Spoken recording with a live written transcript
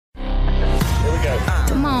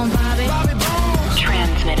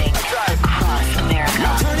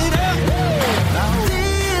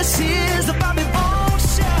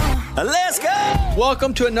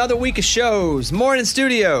Welcome to another week of shows. Morning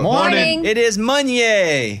studio. Morning. It is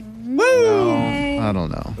Monday. Woo! No, I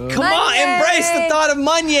don't know. Come on, embrace the thought of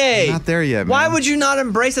Monday. Not there yet, man. Why would you not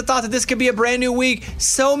embrace the thought that this could be a brand new week?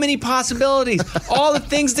 So many possibilities. All the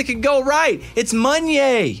things that could go right. It's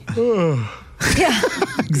Monday. Yeah.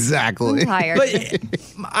 Exactly. I'm tired. But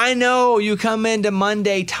I know you come into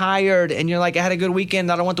Monday tired and you're like, I had a good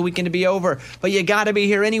weekend. I don't want the weekend to be over. But you got to be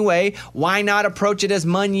here anyway. Why not approach it as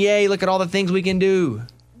Monday? Look at all the things we can do.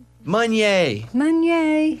 Monday.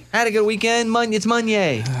 Monday. I had a good weekend. It's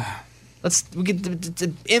Monday. We get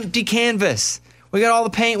the empty canvas. We got all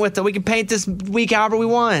the paint with it. We can paint this week however we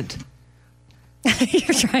want.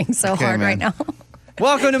 You're trying so hard man. right now.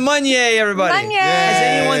 Welcome to Monday, everybody. Monday. Has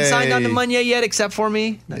anyone Yay. signed on to Monday yet except for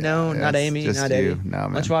me? No, not Yes, Amy, just not you. Eddie. No,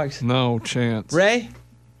 man. Lunchbox. No chance. Ray?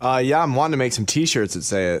 Yeah, I'm wanting to make some T-shirts that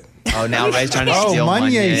say it. Oh, now Ray's trying to Oh, steal Monday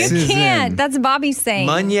Monday. You Season. can't. That's Bobby's saying.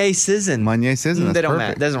 Monday season. Monday season. That's They don't perfect.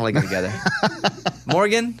 match. Doesn't really go together.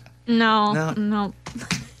 Morgan? No.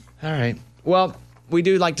 All right. Well, we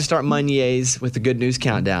do like to start Mondays with the good news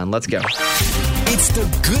countdown. Let's go. It's the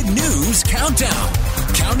Good News Countdown.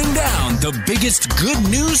 Counting down the biggest good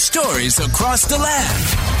news stories across the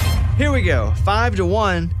land. Here we go. 5 to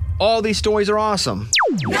 1. All these stories are awesome.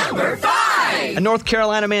 Number 5. A North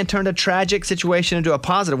Carolina man turned a tragic situation into a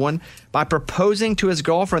positive one by proposing to his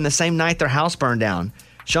girlfriend the same night their house burned down.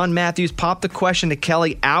 Sean Matthews popped the question to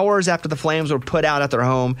Kelly hours after the flames were put out at their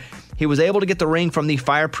home. He was able to get the ring from the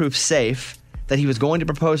fireproof safe that he was going to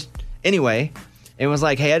propose anyway. And was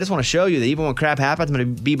like, hey, I just want to show you that even when crap happens, I'm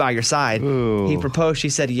going to be by your side. Ooh. He proposed. She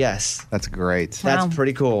said yes. That's great. That's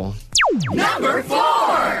pretty cool. Number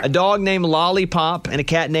 4. A dog named Lollipop and a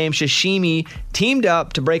cat named Sashimi teamed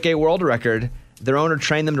up to break a world record. Their owner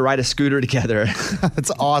trained them to ride a scooter together.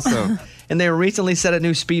 That's awesome. And they recently set a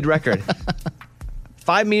new speed record.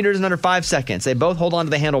 5 meters in under 5 seconds. They both hold on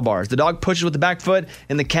to the handlebars. The dog pushes with the back foot,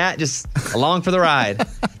 and the cat just along for the ride.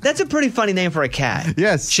 That's a pretty funny name for a cat.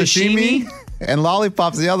 Yes, sashimi and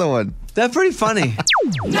Lollipop's the other one. That's pretty funny.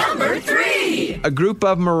 Number 3. A group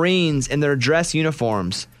of Marines in their dress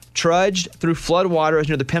uniforms trudged through floodwaters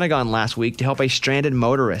near the Pentagon last week to help a stranded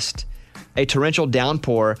motorist. A torrential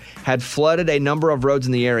downpour had flooded a number of roads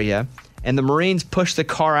in the area, and the Marines pushed the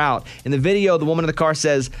car out. In the video, the woman in the car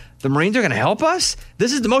says, "The Marines are going to help us?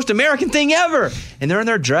 This is the most American thing ever." And they're in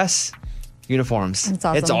their dress uniforms. That's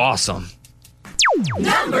awesome. It's awesome.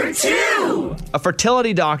 Number 2. A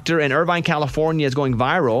fertility doctor in Irvine, California is going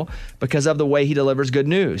viral because of the way he delivers good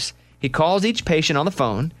news. He calls each patient on the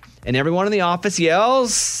phone, and everyone in the office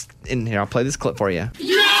yells, and here, I'll play this clip for you.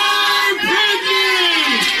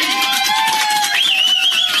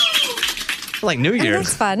 Like New Year's.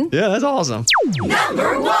 That's fun. Yeah, that's awesome.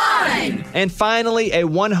 Number 1. And finally, a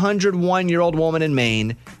 101-year-old woman in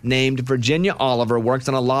Maine named Virginia Oliver works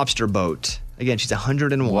on a lobster boat. Again, she's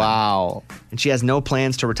 101. Wow. And she has no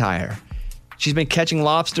plans to retire. She's been catching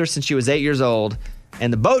lobsters since she was 8 years old,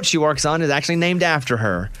 and the boat she works on is actually named after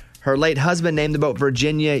her. Her late husband named the boat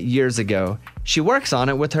Virginia years ago. She works on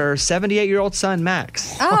it with her 78-year-old son,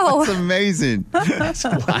 Max. Oh, That's amazing. That's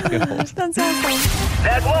wild. that's awesome.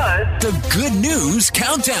 That was The Good News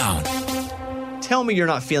Countdown. Tell me you're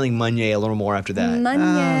not feeling Monday a little more after that.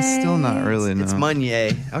 Monday. Still not really, no. It's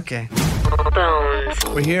Monday. Okay.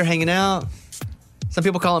 We're here hanging out. Some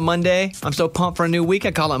people call it Monday. I'm so pumped for a new week,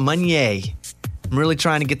 I call it Monday. I'm really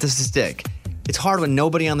trying to get this to stick. It's hard when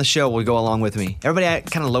nobody on the show will go along with me. Everybody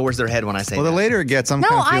kind of lowers their head when I say Well, that. the later it gets, I'm No,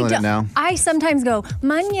 kind of I feeling don't. it now. I sometimes go,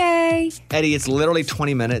 Monday. Eddie, it's literally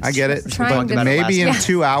 20 minutes. I get it. Trying But to- maybe in last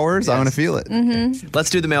 2 hours, I'm going to feel it. Let's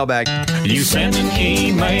do the mailbag. You send an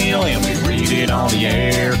email and we read it on the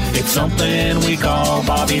air. It's something we call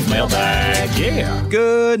Bobby's mailbag. Yeah.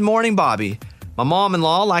 Good morning, Bobby. My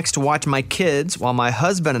mom-in-law likes to watch my kids while my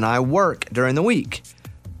husband and I work during the week.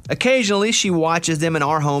 Occasionally, she watches them in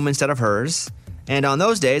our home instead of hers. And on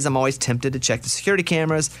those days, I'm always tempted to check the security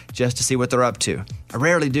cameras just to see what they're up to. I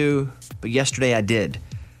rarely do, but yesterday I did.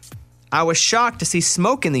 I was shocked to see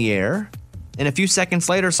smoke in the air, and a few seconds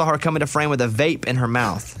later saw her come into frame with a vape in her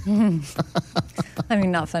mouth. I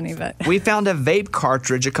mean, not funny, but. We found a vape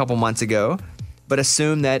cartridge a couple months ago, but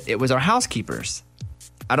assumed that it was our housekeeper's.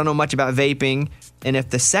 I don't know much about vaping, and if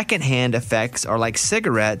the secondhand effects are like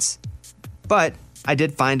cigarettes, but I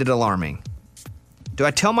did find it alarming. Do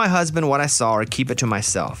I tell my husband what I saw or keep it to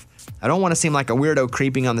myself? I don't want to seem like a weirdo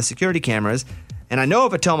creeping on the security cameras, and I know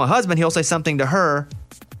if I tell my husband, he'll say something to her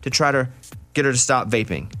to try to get her to stop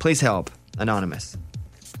vaping. Please help. Anonymous.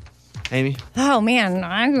 Amy? Oh, man.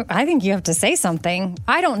 I think you have to say something.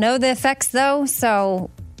 I don't know the effects, though, so.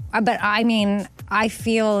 But I mean, I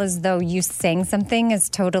feel as though you saying something is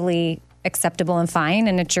totally acceptable and fine,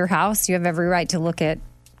 and it's your house, you have every right to look at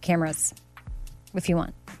cameras if you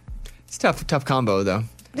want. It's tough combo, though.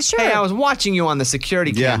 Sure. Hey, I was watching you on the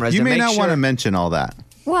security Yeah, cameras. you to may make not sure. want to mention all that.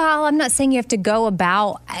 Well, I'm not saying you have to go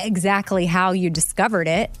about exactly how you discovered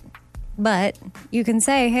it, but you can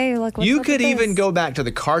say, hey, look, what's You up could with even this? go back to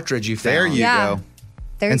the cartridge you found. There you Yeah. go.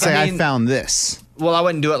 There you And go. say, I I mean- found this. Well, I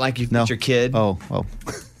wouldn't do it like you No. with your kid. Oh.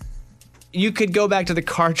 You could go back to the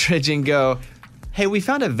cartridge and go, hey, we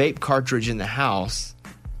found a vape cartridge in the house,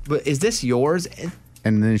 but is this yours?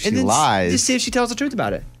 And then she and then lies. Just see if she tells the truth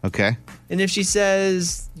about it. Okay. And if she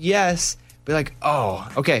says yes, be like, oh,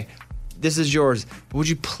 okay, this is yours. Would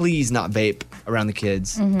you please not vape around the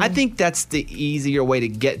kids? I think that's the easier way to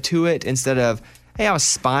get to it instead of, hey, I was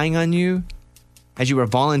spying on you as you were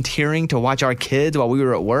volunteering to watch our kids while we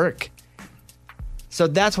were at work. So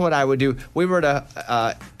that's what I would do. We were at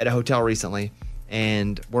a hotel recently,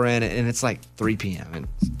 and we're in it, and it's like 3 p.m. and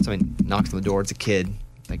somebody knocks on the door. It's a kid,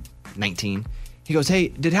 like 19. He goes, hey,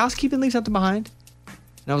 did housekeeping leave something behind?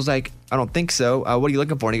 And I was like, I don't think so. What are you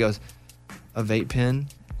looking for? And he goes, a vape pen.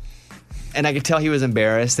 And I could tell he was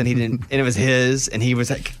embarrassed, and he didn't. And it was his, and he was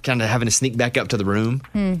like kind of having to sneak back up to the room.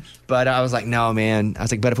 But I was like, no, man. I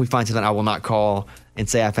was like, but if we find something, I will not call and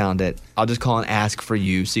say I found it. I'll just call and ask for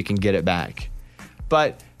you so you can get it back.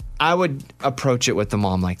 But I would approach it with the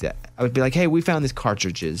mom like that. I would be like, hey, we found these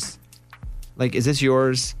cartridges. Like, is this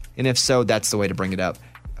yours? And if so, that's the way to bring it up.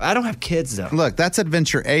 I don't have kids, though. Look, that's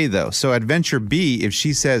adventure A, though. So adventure B, if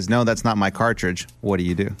she says, no, that's not my cartridge, what do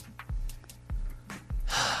you do?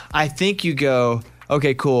 I think you go,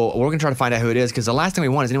 okay, cool. We're going to try to find out who it is because the last thing we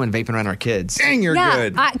want is anyone vaping around our kids. Dang, you're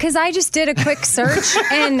good. Because I just did a quick search,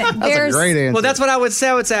 and That's there's a great answer. Well, that's what I would say.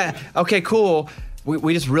 I would say, okay, cool.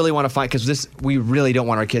 We just really want to find, because we really don't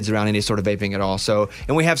want our kids around any sort of vaping at all. So,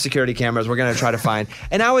 and we have security cameras. We're going to try to find,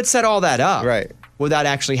 and I would set all that up. Right. Without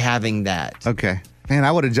actually having that. Okay. Man,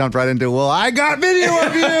 I would have jumped right into, well, I got video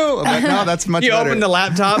of you. I'm like, no, that's much You better. open the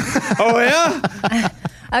laptop. Oh, yeah?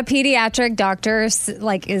 a pediatric doctor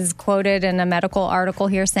is quoted in a medical article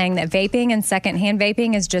here saying that vaping and secondhand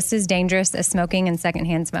vaping is just as dangerous as smoking and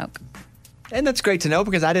secondhand smoke. And that's great to know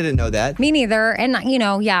because I didn't know that. Me neither. And,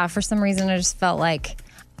 for some reason I just felt like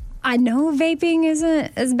I know vaping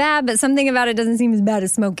isn't as bad, but something about it doesn't seem as bad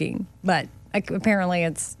as smoking. But apparently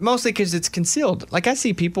it's... Mostly because it's concealed. Like I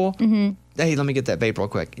see people, hey, let me get that vape real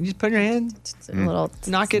quick. And you just put it in your hand, a little...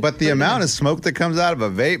 knock it. But the amount of smoke that comes out of a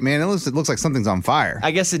vape, man, it looks like something's on fire.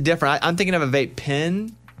 I guess it's different. I'm thinking of a vape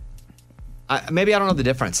pen. Maybe I don't know the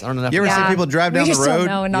difference. I don't know enough. You ever about see it. people drive down we the just road don't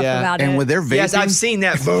know enough Yeah. about it. and with their vaping? Yes, I've seen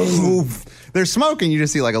that. Boom. They're smoking. You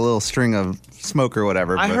just see like a little string of smoke or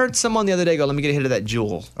whatever. I but- heard someone the other day go, let me get a hit of that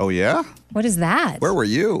Juul. Oh, yeah? What is that? Where were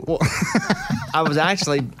you? I was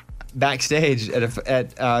actually backstage at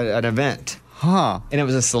an event, Huh. and it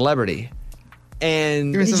was a celebrity.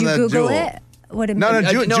 And Give me Did some you of that Google Juul. it? What it No, meant?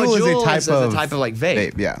 Juul is a type of like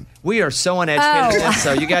vape. yeah. We are so uneducated Oh. in this,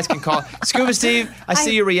 so you guys can call. Scuba Steve, I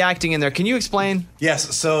see you reacting in there. Can you explain?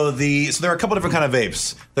 Yes, so there are a couple different kind of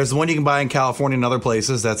vapes. There's the one you can buy in California and other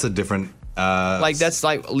places. That's a different. Like that's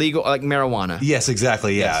like legal, like marijuana. Yes,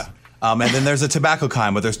 exactly. Yeah. Yes. And then there's a tobacco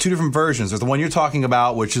kind, but there's two different versions. There's the one you're talking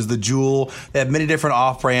about, which is the Juul. They have many different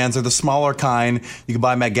off-brands. They're the smaller kind. You can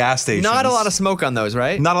buy them at gas stations. Not a lot of smoke on those,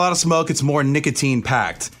 right? Not a lot of smoke. It's more nicotine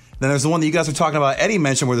packed. Then there's the one that you guys were talking about. Eddie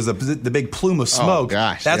mentioned where there's the big plume of smoke.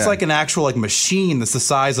 gosh, That's yeah. like an actual like machine that's the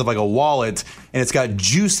size of like a wallet, and it's got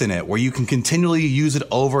juice in it where you can continually use it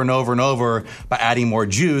over and over and over by adding more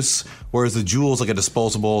juice. Whereas the Juul's like a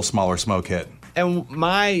disposable, smaller smoke hit. And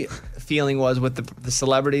my feeling was with the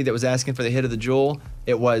celebrity that was asking for the hit of the Juul,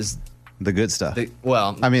 it was The good stuff. the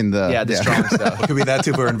strong stuff. It could be that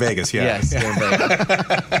too, but we're in Vegas. Yeah. Yes.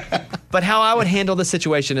 But how I would handle the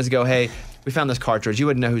situation is go, hey, we found this cartridge. You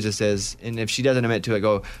wouldn't know whose this is. And if she doesn't admit to it,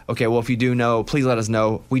 go, okay, well, if you do know, please let us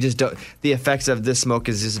know. We just don't, the effects of this smoke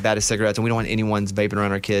is just as bad as cigarettes, and we don't want anyone's vaping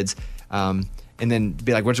around our kids. And then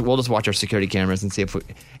be like, we'll just watch our security cameras and see if we,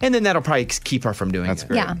 and then that'll probably keep her from doing That's it.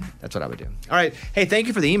 great. Yeah. That's what I would do. All right. Hey, thank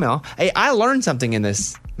you for the email. Hey, I learned something in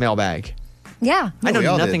this mailbag. Yeah. I know we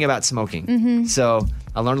all nothing did. about smoking. So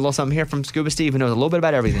I learned a little something here from Scuba Steve, who knows a little bit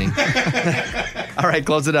about everything. All right,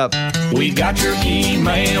 close it up. We got your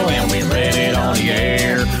email and we read it on the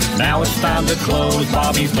air. Now it's time to close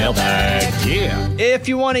Bobby's mailbag. Yeah. If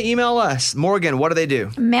you want to email us, Morgan, what do they do?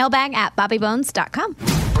 Mailbag@bobbybones.com.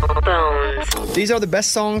 These are the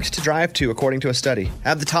best songs to drive to, according to a study. I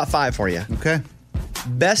have the top 5 for you. Okay.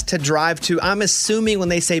 Best to drive to. I'm assuming when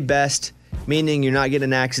they say best, meaning you're not getting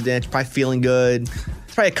an accident, you're probably feeling good.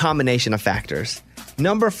 It's probably a combination of factors.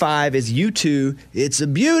 Number 5 is U2. It's a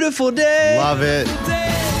beautiful day. Love it.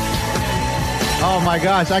 Oh my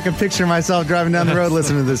gosh, I can picture myself driving down the road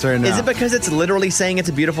listening to this right now. Is it because it's literally saying it's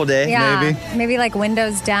a beautiful day? Yeah, maybe like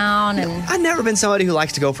windows down and. I've never been somebody who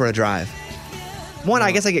likes to go for a drive. One,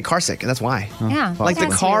 I guess I get car sick, and that's why. Yeah, Like the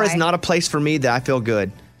that's car is right. not a place for me that I feel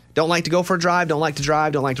good. Don't like to go for a drive, don't like to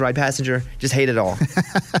drive, don't like to ride passenger, just hate it all.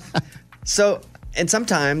 So, and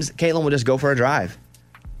sometimes Caitlin will just go for a drive.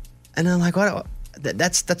 And I'm like, what?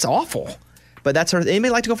 That's awful. But that's her. Anybody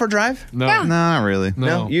like to go for a drive? No. Yeah. No, not really.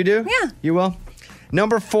 No. You do? Yeah. You will?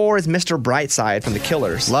 Number 4 is Mr. Brightside from The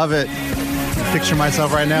Killers. Love it. Picture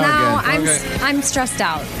myself right now No, again. I'm stressed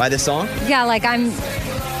out. By this song? Yeah, like I'm.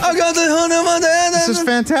 I got the Honda. This is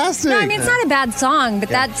fantastic. No, I mean it's not a bad song, but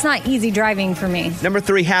that's not easy driving for me. Number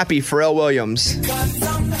 3, Happy, Pharrell Williams. That's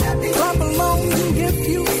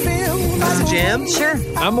a jam. Sure.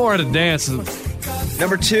 I'm more at a dance.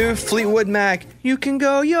 Number 2, Fleetwood Mac, You Can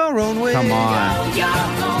Go Your Own Way. Come on.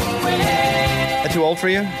 That too old for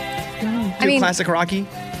you? Too mean- classic Rocky?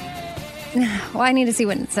 Well, I need to see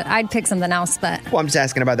what it's. I'd pick something else, but Well, I'm just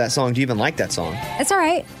asking about that song. Do you even like that song? it's all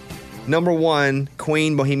right. Number 1,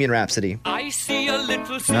 Queen, Bohemian Rhapsody. No.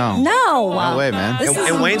 No. No way, man. This is-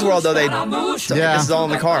 In Wayne's World, though, Yeah. this is all in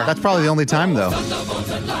the car. That's probably the only time, though.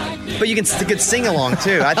 But you can sing along,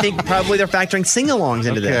 too. I think probably they're factoring sing-alongs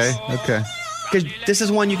into this. Okay. Because this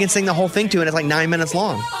is one you can sing the whole thing to, and it's like 9 minutes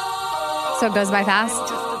long. So it goes by fast.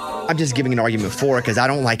 I'm just giving an argument for it because I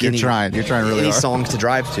don't like You're any trying really any hard. songs to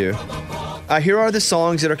drive to. Here are the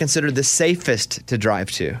songs that are considered the safest to drive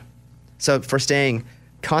to. So for staying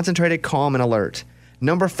concentrated, calm, and alert.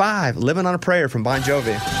 Number 5, Living on a Prayer from Bon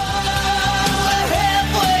Jovi.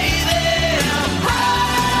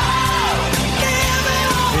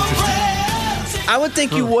 I would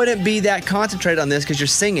think you wouldn't be that concentrated on this because you're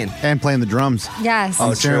singing. And playing the drums. Yes.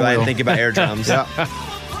 Oh, steering true. I didn't wheel. think about air drums. Yeah.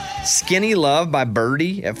 Skinny Love by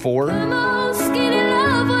Birdie at 4. Now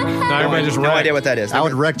everybody just No wrecked. idea what that is. I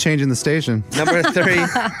would wreck changing the station. Number 3,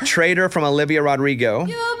 Traitor from Olivia Rodrigo. I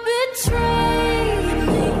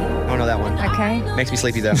don't know that one. Okay. Makes me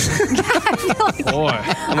sleepy though. Boy.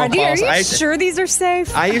 Are you sure these are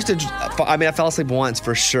safe? I used to. I fell asleep once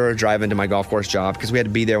for sure driving to my golf course job because we had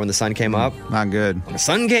to be there when the sun came up. Not good. The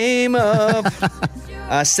sun came up.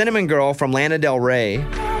 Cinnamon Girl from Lana Del Rey.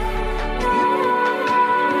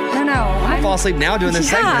 No. I fall asleep now doing this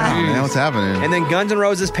Yeah. segment. Man, what's happening? And then Guns N'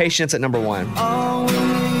 Roses' Patience at number 1.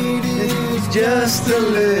 Just a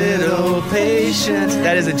little patience.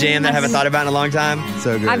 That is a jam that I haven't thought about in a long time.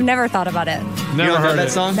 So good. I've never thought about it. You Never don't know heard that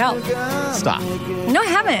it. song? No. Stop. No, I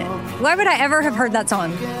haven't. Why would I ever have heard that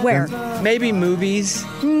song? Where? Maybe movies.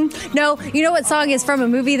 No, you know what song is from a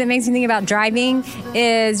movie that makes me think about driving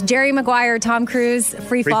is Jerry Maguire, Tom Cruise,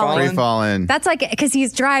 Free Fallin'. Free falling. That's like, because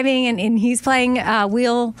he's driving and he's playing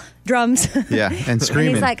wheel drums. Yeah, and And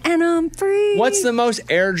screaming. he's like, and I'm free. What's the most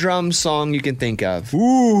air drum song you can think of?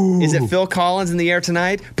 Ooh. Is it Phil Collins in the air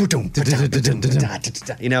tonight? You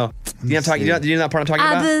know, I'm talking. Do you know that part I'm talking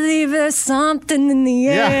I about? believe there's something in the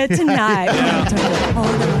air Yeah.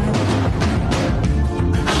 tonight.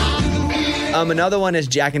 Another one is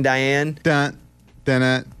Jack and Diane. Dun, dun,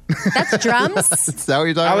 dun. That's drums? Is that what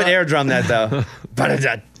you're talking I would about? air drum that though.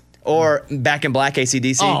 Or Back in Black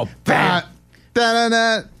AC/DC. Oh, dun, dun,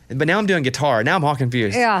 dun. But now I'm doing guitar. Now I'm all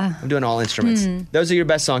confused. Yeah. I'm doing all instruments. Those are your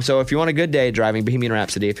best songs. So if you want a good day driving, Bohemian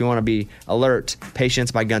Rhapsody. If you want to be alert,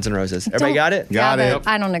 Patience by Guns N' Roses. Everybody got it? Got Yeah, it.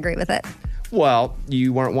 but I don't agree with it. Well,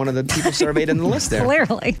 you weren't one of the people surveyed in the list there.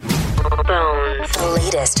 Clearly. The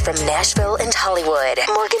latest from Nashville and Hollywood.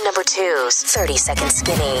 Morgan number 2's 30 Second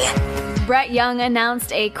Skinny. Brett Young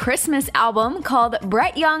announced a Christmas album called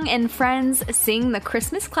Brett Young and Friends Sing the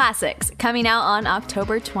Christmas Classics, coming out on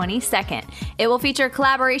October 22nd. It will feature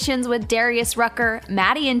collaborations with Darius Rucker,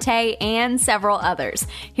 Maddie and Tay, and several others.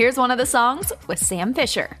 Here's one of the songs with Sam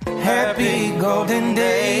Fisher. Happy golden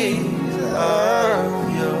days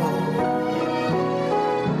of you.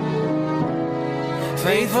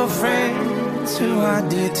 Faithful friends who are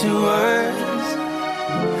dear to us,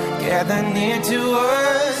 gather near to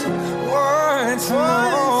us once more.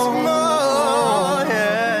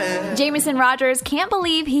 Yeah. Jameson Rogers can't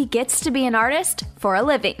believe he gets to be an artist for a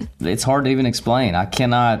living. It's hard to even explain.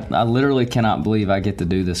 I literally cannot believe I get to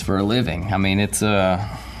do this for a living. I mean, it's I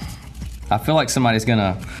feel like somebody's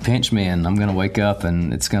gonna pinch me and I'm gonna wake up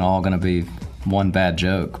and it's all gonna be one bad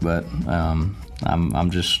joke, but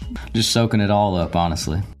I'm just soaking it all up,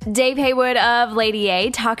 honestly. Dave Haywood of Lady A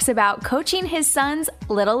talks about coaching his son's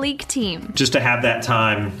Little League team. Just to have that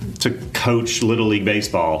time to coach Little League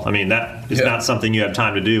baseball. I mean, that is not something you have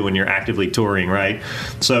time to do when you're actively touring, right?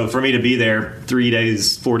 So for me to be there 3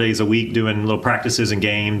 days, 4 days a week doing little practices and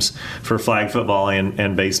games for flag football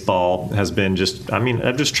and baseball has been just,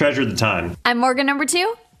 I've just treasured the time. I'm Morgan number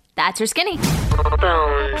 2. That's your skinny.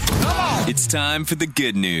 It's time for the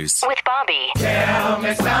good news. With Bobby. Tell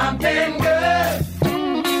me something good.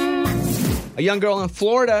 A young girl in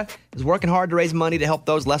Florida is working hard to raise money to help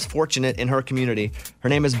those less fortunate in her community. Her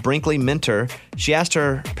name is Brinkley Minter. She asked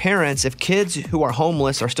her parents if kids who are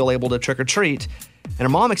homeless are still able to trick or treat. And her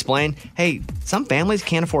mom explained, hey, some families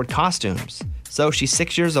can't afford costumes. So she's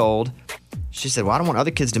 6 years old. She said, well, I don't want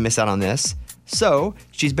other kids to miss out on this. So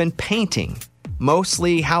she's been painting,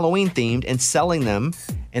 mostly Halloween themed, and selling them.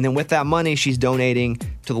 And then with that money, she's donating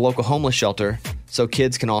to the local homeless shelter so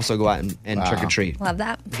kids can also go out and trick or treat. Love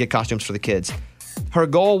that. Get costumes for the kids. Her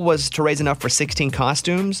goal was to raise enough for 16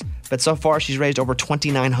 costumes, but so far she's raised over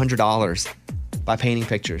 $2,900 by painting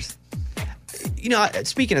pictures. You know,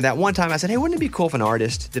 speaking of that, one time I said, hey, wouldn't it be cool if an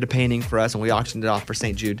artist did a painting for us and we auctioned it off for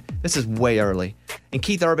St. Jude? This is way early. And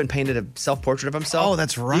Keith Urban painted a self-portrait of himself. Oh,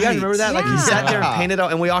 that's right. You guys remember that? Yeah. Like he sat there and painted it,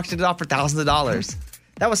 and we auctioned it off for thousands of dollars.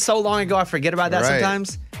 That was so long ago, I forget about that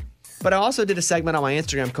sometimes. But I also did a segment on my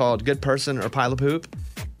Instagram called Good Person or Pile of Poop.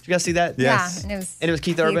 Did you guys see that? Yes. Yeah, And it was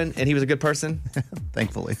Keith Urban, and he was a good person.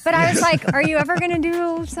 Thankfully. But I was like, are you ever going to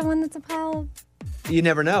do someone that's a pile? You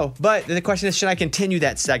never know. But the question is, should I continue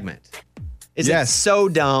that segment? Is it Yes. so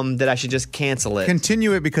dumb that I should just cancel it?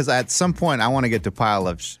 Continue it because at some point I want to get to pile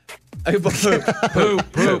of poop. Poop.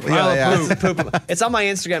 Yeah. Poop. It's on my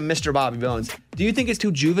Instagram, Mr. Bobby Bones. Do you think it's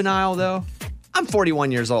too juvenile, though? I'm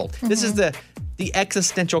 41 years old. This is the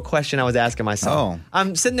existential question I was asking myself. Oh.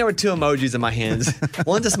 I'm sitting there with two emojis in my hands.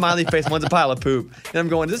 One's a smiley face, one's a pile of poop. And I'm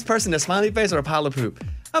going, is this person a smiley face or a pile of poop?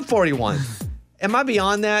 I'm 41. Am I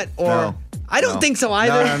beyond that? Or No. I don't think so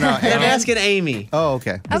either. No. And I'm asking Amy. Oh,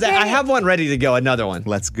 okay. 'Cause I have one ready to go, another one.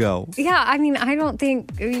 Let's go. Yeah, I mean, I don't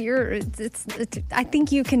think I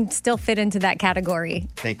think you can still fit into that category.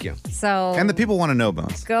 Thank you. So. And the people want to know,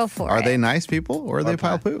 Bones. Go for it. Are they nice people or are they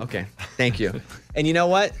pile of poop? Okay. Thank you. And you know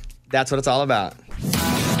what? That's what it's all about.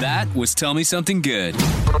 That was Tell Me Something Good.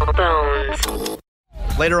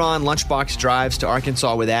 Later on, Lunchbox drives to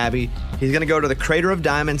Arkansas with Abby. He's going to go to the Crater of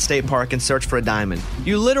Diamonds State Park and search for a diamond.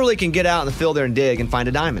 You literally can get out in the field there and dig and find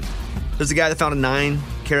a diamond. There's a guy that found a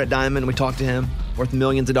 9-carat diamond. We talked to him, worth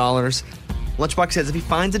millions of dollars. Lunchbox says if he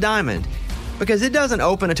finds a diamond, because it doesn't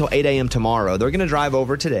open until 8 a.m. tomorrow, they're going to drive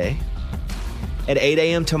over today. At 8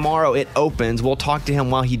 a.m. tomorrow, it opens. We'll talk to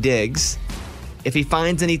him while he digs. If he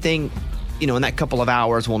finds anything, in that couple of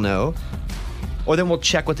hours, we'll know. Or then we'll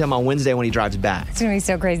check with him on Wednesday when he drives back. It's going to be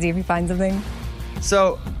so crazy if he finds something.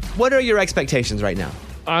 So, what are your expectations right now?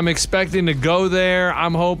 I'm expecting to go there.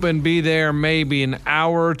 I'm hoping be there maybe an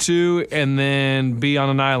hour or two and then be on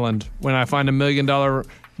an island. When I find $1 million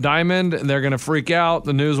diamond, they're going to freak out.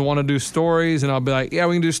 The news will want to do stories, and I'll be like, yeah,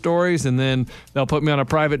 we can do stories. And then they'll put me on a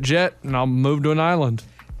private jet, and I'll move to an island.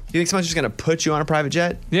 You think someone's just going to put you on a private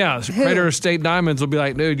jet? Yeah, Crater of State Diamonds will be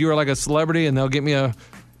like, dude, you are like a celebrity, and they'll get me a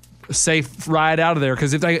safe ride out of there.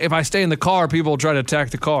 Because if I stay in the car, people will try to attack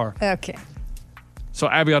the car. Okay. So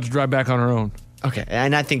Abby ought to drive back on her own. Okay,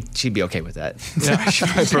 and I think she'd be okay with that. Yeah. She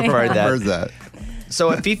preferred that. Where's that?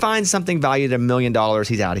 So if he finds something valued at $1 million,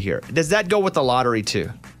 he's out of here. Does that go with the lottery too?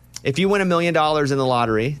 If you win $1 million in the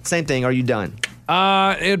lottery, same thing. Are you done?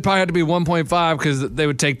 It'd probably have to be 1.5 because they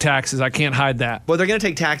would take taxes. I can't hide that. Well, they're going to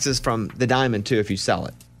take taxes from the diamond too if you sell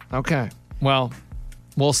it. Okay. Well,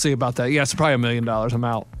 we'll see about that. Yeah, it's probably $1 million. I'm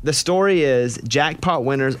out. The story is jackpot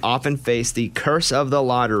winners often face the curse of the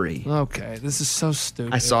lottery. Okay, this is so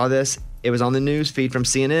stupid. I saw this. It was on the news feed from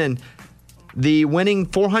CNN. The winning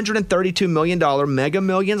 $432 million Mega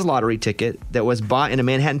Millions lottery ticket that was bought in a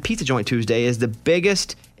Manhattan pizza joint Tuesday is the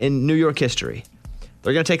biggest in New York history.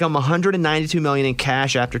 They're going to take home $192 million in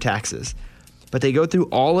cash after taxes. But they go through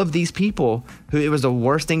all of these people who it was the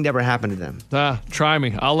worst thing that ever happened to them. Try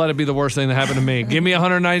me. I'll let it be the worst thing that happened to me. Give me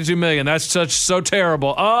 $192 million. That's so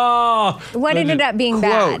terrible. Oh! What ended up being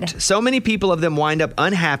Quote, bad? so many people of them wind up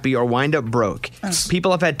unhappy or wind up broke.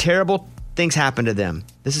 People have had terrible things happen to them.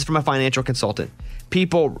 This is from a financial consultant.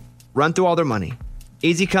 People run through all their money.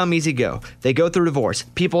 Easy come, easy go. They go through divorce.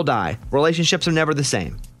 People die. Relationships are never the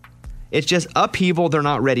same. It's just upheaval they're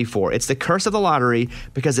not ready for. It's the curse of the lottery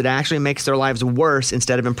because it actually makes their lives worse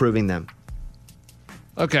instead of improving them.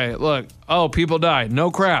 Okay, look. Oh, people die.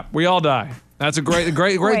 No crap. We all die. That's a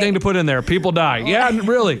great thing to put in there. People die. Yeah,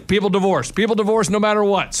 really. People divorce. People divorce no matter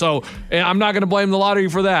what. So I'm not going to blame the lottery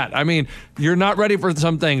for that. I mean, you're not ready for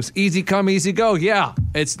some things. Easy come, easy go. Yeah,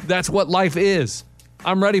 that's what life is.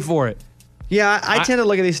 I'm ready for it. Yeah, I tend to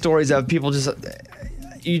look at these stories of people just.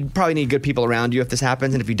 You probably need good people around you if this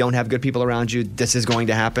happens, and if you don't have good people around you, this is going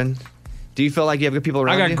to happen. Do you feel like you have good people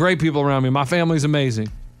around you? I got great people around me. My family's amazing.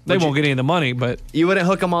 They won't get any of the money, but... You wouldn't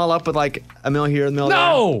hook them all up with like $1 million here, $1 million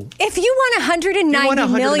No! If you won $190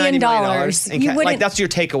 million, you wouldn't... Like, that's your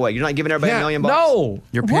takeaway. You're not giving everybody $1 million bucks? No!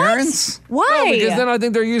 Your parents? What? Why? No, because then I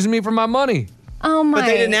think they're using me for my money. Oh my... But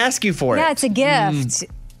they didn't ask you for it. Yeah, it's a gift.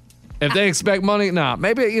 If they expect money, nah.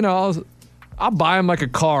 Maybe, I'll buy them like a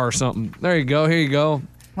car or something. There you go. Here you go.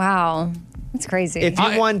 Wow. That's crazy. If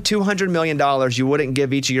you won $200 million, you wouldn't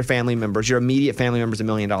give each of your family members, your immediate family members, $1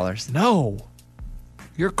 million. No.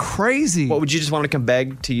 You're crazy. What, would you just want to come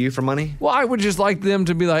beg to you for money? Well, I would just like them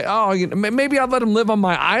to be like, maybe I'd let them live on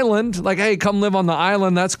my island. Like, hey, come live on the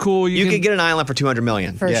island. That's cool. You could get an island for $200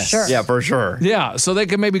 million. For sure. Yeah, for sure. Yeah, so they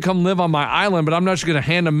could maybe come live on my island, but I'm not just going to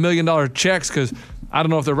hand them $1 million checks because I don't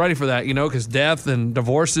know if they're ready for that, because death and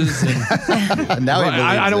divorces. And Now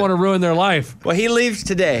I don't want to ruin their life. Well, he leaves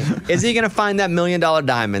today. Is he going to find that $1 million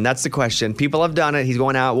diamond? That's the question. People have done it. He's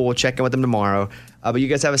going out. We'll check in with him tomorrow. But you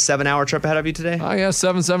guys have a 7-hour trip ahead of you today? Oh, yeah,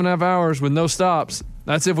 7.5 hours with no stops.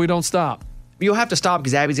 That's if we don't stop. You'll have to stop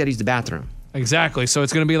because Abby's got to use the bathroom. Exactly. So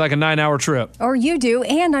it's going to be like a 9-hour trip. Or you do.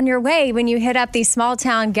 And on your way, when you hit up these small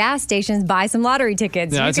town gas stations, buy some lottery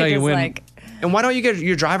tickets. Yeah, that's how you win. And why don't you get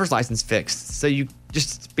your driver's license fixed? So you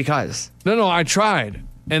just because. No, I tried.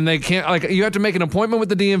 And they can't, you have to make an appointment with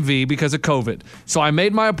the DMV because of COVID. So I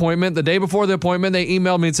made my appointment. The day before the appointment, they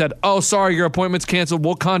emailed me and said, oh, sorry, your appointment's canceled.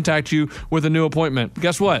 We'll contact you with a new appointment.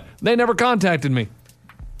 Guess what? They never contacted me.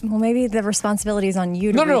 Well, maybe the responsibility is on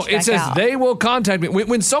you to No. reach back It says out. they will contact me.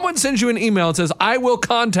 When someone sends you an email and says, I will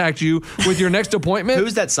contact you with your next appointment.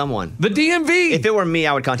 Who's that someone? The DMV. If it were me,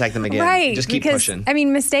 I would contact them again. Right. Just keep because, pushing. I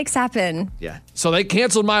mean, mistakes happen. Yeah. So they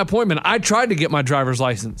canceled my appointment. I tried to get my driver's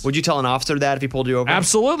license. Would you tell an officer that if he pulled you over?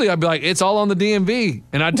 Absolutely. I'd be like, it's all on the DMV.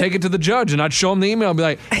 And I'd take it to the judge and I'd show him the email and be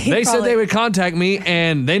like, they said they would contact me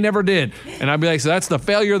and they never did. And I'd be like, so that's the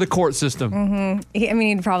failure of the court system. Mm-hmm. I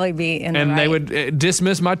mean, he'd probably be in the And right. they would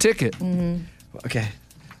dismiss my ticket. Mm-hmm. Okay.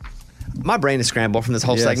 My brain is scrambled from this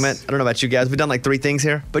whole Yes. segment. I don't know about you guys. We've done like 3 things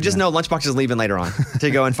here. But just know Lunchbox is leaving later on to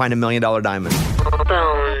go and find $1 million diamond.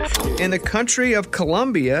 In the country of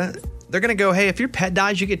Colombia, they're going to go, hey, if your pet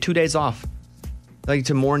dies, you get 2 days off. Like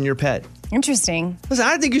to mourn your pet. Interesting. Listen,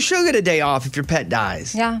 I think you should get a day off if your pet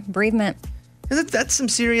dies. Yeah, bereavement. That's some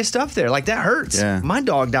serious stuff there. Like, that hurts. Yeah. My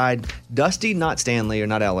dog died. Dusty, not Stanley or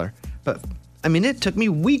not Eller. But, I mean, it took me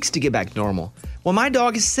weeks to get back to normal. Well, my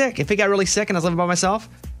dog is sick. If it got really sick and I was living by myself,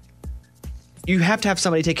 you have to have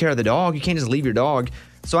somebody take care of the dog. You can't just leave your dog.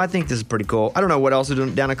 So I think this is pretty cool. I don't know what else they're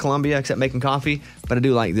doing down in Colombia except making coffee, but I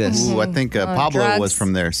do like this. Ooh, I think Pablo drugs. was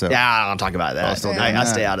from there. So Yeah, I don't talk about that. Oh, still doing I that.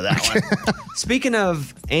 stay out of that one. Speaking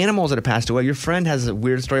of animals that have passed away, your friend has a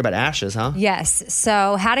weird story about ashes, huh? Yes.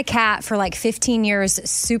 So had a cat for like 15 years,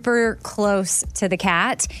 super close to the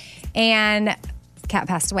cat, and cat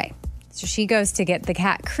passed away. So she goes to get the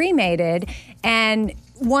cat cremated and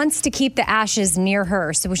wants to keep the ashes near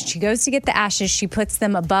her. So when she goes to get the ashes, she puts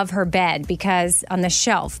them above her bed on the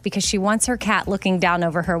shelf because she wants her cat looking down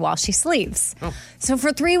over her while she sleeps. Oh. So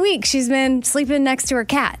for 3 weeks, she's been sleeping next to her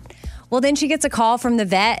cat. Well, then she gets a call from the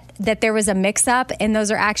vet that there was a mix-up, and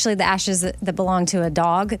those are actually the ashes that belong to a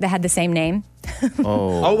dog that had the same name.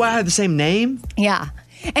 Oh, wow, had the same name? Yeah.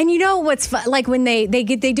 And you know what's fun? Like when they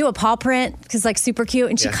do a paw print because like super cute,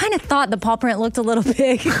 and she kind of thought the paw print looked a little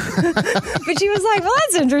big, but she was like, "Well,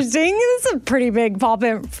 that's interesting. It's a pretty big paw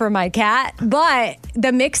print for my cat." But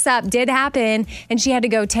the mix-up did happen, and she had to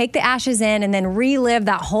go take the ashes in and then relive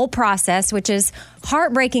that whole process, which is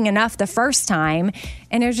heartbreaking enough the first time.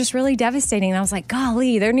 And it was just really devastating. And I was like,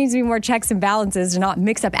 golly, there needs to be more checks and balances to not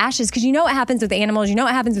mix up ashes. Because you know what happens with animals. You know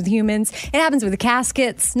what happens with humans. It happens with the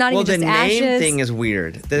caskets, not even just ashes. Well, the name thing is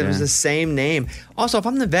weird. That it was the same name. Also, if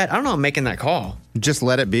I'm the vet, I don't know I'm making that call. Just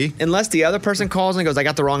let it be. Unless the other person calls and goes, I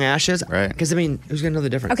got the wrong ashes. Right. Because, I mean, who's going to know the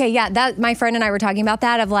difference? Okay, yeah, that my friend and I were talking about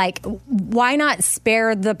that of like, why not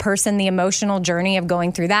spare the person the emotional journey of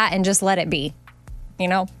going through that and just let it be? You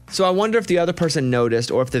know? So I wonder if the other person noticed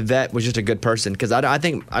or if the vet was just a good person. Because I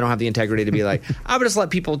think I don't have the integrity to be like, I would just let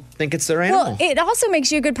people think it's their animal. Well, it also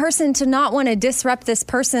makes you a good person to not want to disrupt this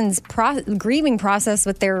person's grieving process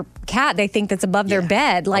with their cat they think that's above their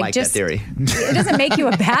bed. I like just that theory. It doesn't make you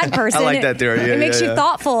a bad person. I like that theory. Yeah, it makes yeah, you yeah.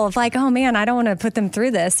 thoughtful of like, oh man, I don't want to put them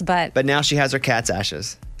through this. But now she has her cat's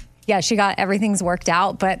ashes. yeah, she got everything's worked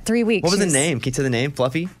out. But 3 weeks. What was the name? Can you say the name?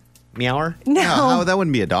 Fluffy? Meower? No. that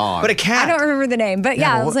wouldn't be a dog. But a cat. I don't remember the name, but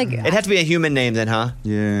yeah, it was like It'd have to be a human name then, huh?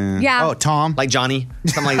 Yeah. Yeah. Oh, Tom. Like Johnny,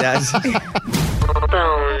 something like that.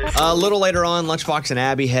 A little later on, Lunchbox and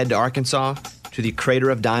Abby head to Arkansas to the Crater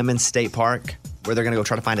of Diamonds State Park, where they're going to go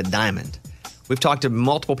try to find a diamond. We've talked to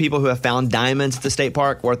multiple people who have found diamonds at the state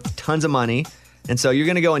park worth tons of money. And so you're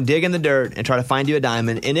going to go and dig in the dirt and try to find you a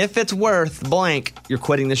diamond. And if it's worth blank, you're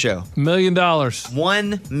quitting the show. $1 million.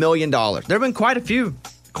 $1 million. There have been quite a few.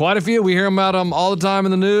 Quite a few. We hear about them all the time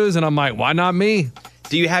in the news, and I'm like, why not me?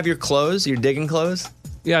 Do you have your clothes, your digging clothes?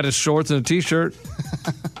 Yeah, just shorts and a T-shirt.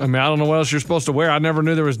 I mean, I don't know what else you're supposed to wear. I never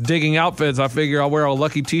knew there was digging outfits. I figure I'll wear a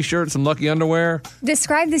lucky T-shirt, some lucky underwear.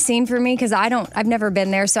 describe the scene for me because I've never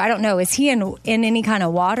been there, so I don't know. Is he in any kind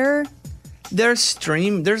of water? There's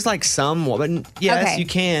like some, but yes, Okay. you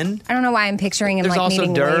can. I don't know why I'm picturing him There's like also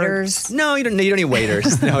needing dirt. waiters. No, you don't need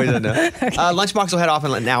waiters. No, you don't know. Lunchbox will head off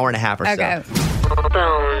in an hour and a half or Okay.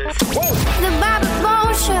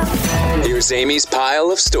 Here's Amy's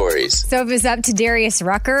pile of stories. So if it's up to Darius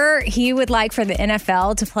Rucker, he would like for the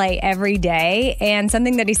NFL to play every day. And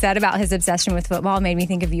something that he said about his obsession with football made me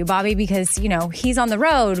think of you, Bobby, because, you know, he's on the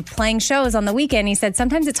road playing shows on the weekend. He said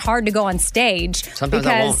sometimes it's hard to go on stage. Sometimes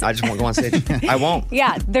I won't. I just won't go on stage. I won't.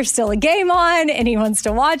 Yeah, there's still a game on and he wants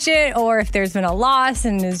to watch it, or if there's been a loss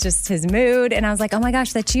and it's just his mood. And I was like, oh my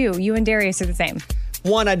gosh, that's you. You and Darius are the same.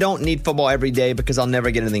 One, I don't need football every day because I'll never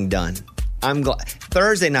get anything done. I'm glad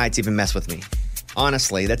Thursday nights even mess with me.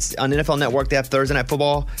 Honestly, that's on NFL Network. They have Thursday night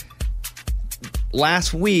football.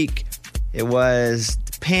 Last week, it was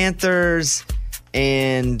Panthers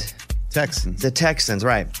and Texans. The Texans,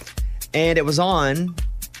 right? And it was on,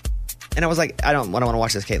 and I was like, I don't want to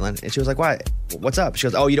watch this, Caitlin. And she was like, why? What's up? She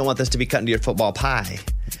goes, oh, you don't want this to be cut into your football pie.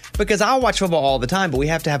 Because I'll watch football all the time, but we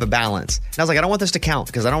have to have a balance. And I was like, I don't want this to count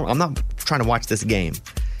because I'm not trying to watch this game.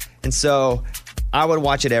 And so I would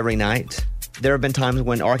watch it every night. There have been times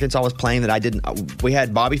when Arkansas was playing that I didn't. We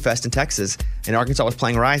had Bobby Fest in Texas, and Arkansas was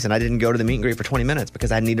playing Rice, and I didn't go to the meet and greet for 20 minutes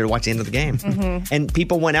because I needed to watch the end of the game. Mm-hmm. And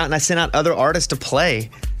people went out, and I sent out other artists to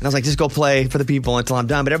play. And I was like, just go play for the people until I'm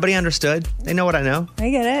done. But everybody understood. They know what I know.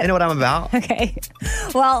 I get it. They know what I'm about. Okay.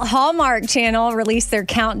 Well, Hallmark Channel released their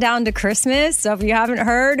countdown to Christmas. So if you haven't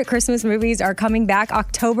heard, Christmas movies are coming back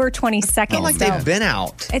October 22nd. I feel like they've been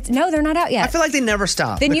out. No, they're not out yet. I feel like they never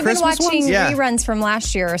stop. Then The you've been Christmas watching ones? Yeah. reruns from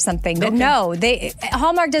last year or something. But no,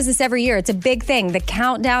 Hallmark does this every year. It's a big thing, the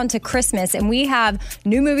countdown to Christmas. And we have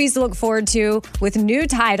new movies to look forward to with new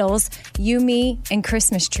titles, You, Me, and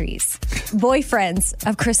Christmas Trees, Boyfriends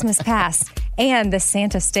of Christmas Past, and The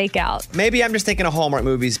Santa Stakeout. Maybe I'm just thinking of Hallmark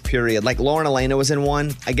movies, period. Like Lauren Elena was in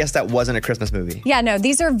one. I guess that wasn't a Christmas movie. Yeah, no,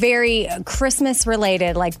 these are very Christmas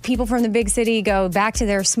related. Like people from the big city go back to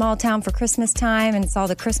their small town for Christmas time, and it's all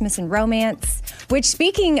the Christmas and romance. Which,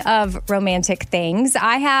 speaking of romantic things,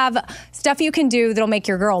 I have stuff you can do that'll make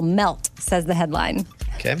your girl melt, says the headline.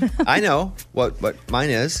 Okay. I know what mine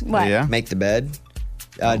is. What? Yeah. Make the bed.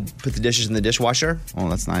 Put the dishes in the dishwasher. Oh,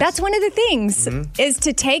 that's nice. That's one of the things, is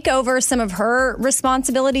to take over some of her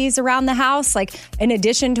responsibilities around the house. Like, in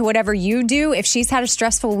addition to whatever you do, if she's had a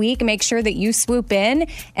stressful week, make sure that you swoop in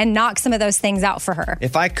and knock some of those things out for her.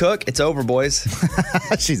 If I cook, it's over, boys.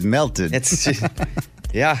 She's melted.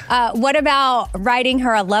 Yeah. What about writing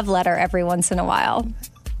her a love letter every once in a while?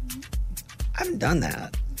 I haven't done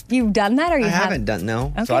that. You've done that, or you I haven't done,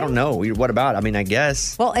 no. So I don't know. What about? I mean, I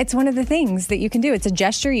guess. Well, it's one of the things that you can do. It's a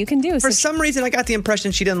gesture you can do. For some reason, I got the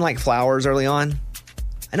impression she didn't like flowers early on.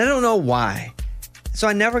 And I don't know why. So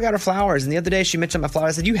I never got her flowers. And the other day she mentioned my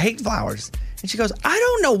flowers. I said, you hate flowers. And she goes, I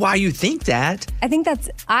don't know why you think that. I think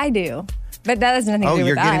I do. But that has nothing to do with us. Oh,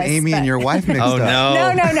 you're getting Amy and your wife mixed up. Oh,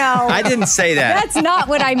 no. No. I didn't say that. That's not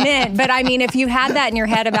what I meant. But I mean, if you had that in your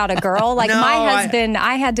head about a girl, like No, my husband,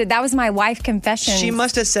 that was my wife confession. She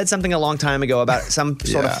must have said something a long time ago about some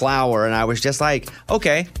sort of flower. And I was just like,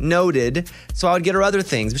 okay, noted. So I would get her other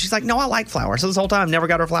things. But she's like, no, I like flowers. So this whole time, I never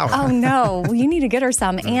got her flowers. Oh, no. Well, you need to get her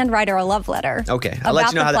some and write her a love letter. Okay, I'll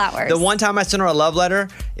let you know how flowers. The one time I sent her a love letter,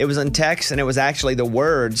 it was in text, and it was actually the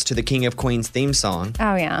words to the King of Queens theme song.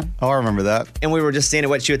 Oh, yeah. Oh, I remember that. And we were just seeing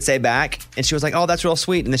what she would say back, and she was like, oh, that's real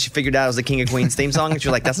sweet. And then she figured out it was the King of Queens theme song, and she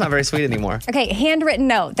was like, that's not very sweet anymore. Okay, handwritten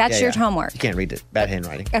note. That's your homework. You can't read it. Bad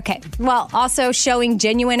handwriting. Okay. Well, also showing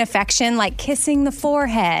genuine affection, like kissing the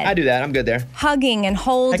forehead. I do that. I'm good there. Hugging and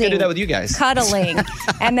holding. I can do that with you guys. Cuddling.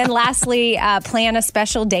 And then lastly, plan a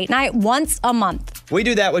special date night once a month. We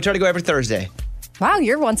do that. We try to go every Thursday. Wow,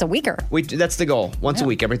 you're once a weeker. That's the goal. Once a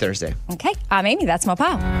week, every Thursday. Okay, I'm Amy. That's my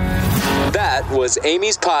pile. That was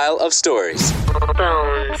Amy's pile of stories.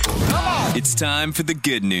 It's time for the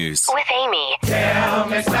good news. With Amy. Tell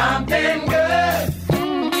me something good.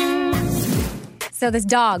 So this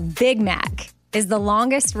dog, Big Mac, is the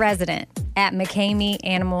longest resident at McCamey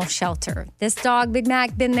Animal Shelter. This dog, Big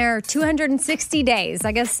Mac, been there 260 days.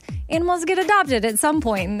 I guess animals get adopted at some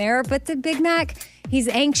point in there, but the Big Mac, he's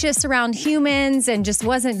anxious around humans and just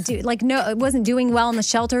wasn't doing well in the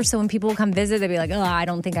shelter. So when people would come visit, they'd be like, "Oh, I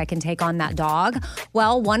don't think I can take on that dog."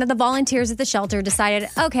 Well, one of the volunteers at the shelter decided,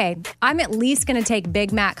 okay, I'm at least going to take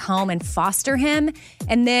Big Mac home and foster him,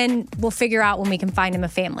 and then we'll figure out when we can find him a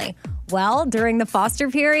family. Well, during the foster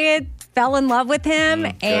period, fell in love with him,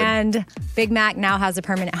 and Big Mac now has a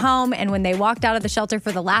permanent home. And when they walked out of the shelter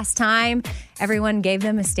for the last time, everyone gave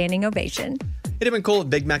them a standing ovation. It'd have been cool if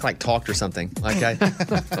Big Mac like talked or something. Like,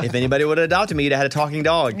 if anybody would have adopted me, you'd have had a talking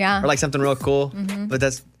dog. Yeah. Or like something real cool. Mhm. But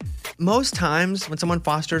that's most times when someone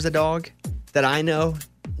fosters a dog that I know,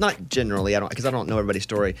 not generally, because I don't know everybody's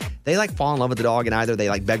story. They like fall in love with the dog, and either they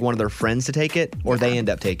like beg one of their friends to take it, or they end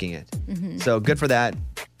up taking it. Mhm. So good for that.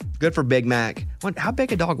 Good for Big Mac. How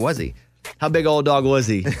big a dog was he? How big old dog was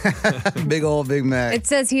he? Big old Big Mac. It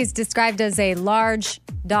says he's described as a large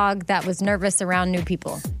dog that was nervous around new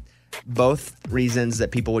people. Both reasons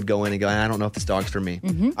that people would go in and go, I don't know if this dog's for me.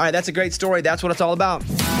 Mm-hmm. All right, that's a great story. That's what it's all about.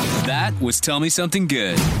 That was Tell Me Something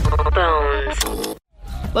Good.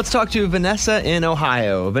 Let's talk to Vanessa in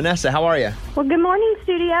Ohio. Vanessa, how are you? Well, good morning,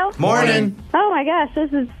 studio. Morning. Oh, my gosh,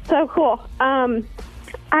 this is so cool.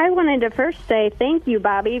 I wanted to first say thank you,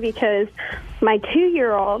 Bobby, because my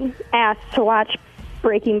 2-year-old asked to watch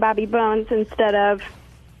Breaking Bobby Bones instead of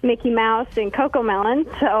Mickey Mouse and Coco Melon,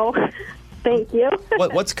 so thank you.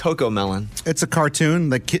 What's Coco Melon? It's a cartoon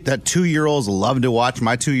that 2-year-olds love to watch.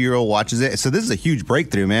 My 2-year-old watches it. So this is a huge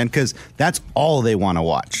breakthrough, man, because that's all they want to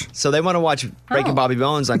watch. So they want to watch Breaking Bobby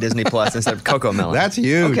Bones on Disney Plus instead of Coco Melon. That's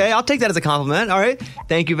huge. Okay, I'll take that as a compliment. All right.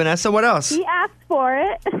 Thank you, Vanessa. What else? He asked for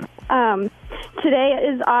it. Today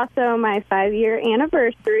is also my 5-year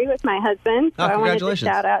anniversary with my husband, so I wanted to congratulations.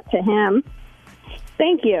 shout out to him.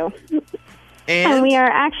 Thank you. And we are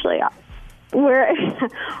actually we're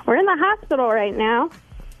in the hospital right now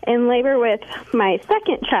in labor with my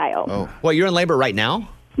second child. Oh. Well, you're in labor right now?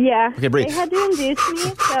 Yeah. Okay, breathe. They had to induce me,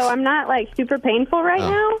 so I'm not like super painful right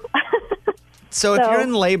now. So if you're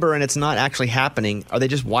in labor and it's not actually happening, are they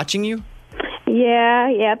just watching you? Yeah,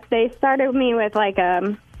 yep. They started me with like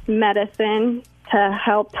medicine to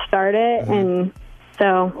help start it, and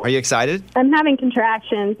so Are you excited? I'm having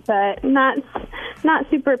contractions, but not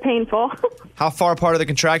super painful. How far apart are the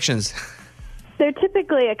contractions? They're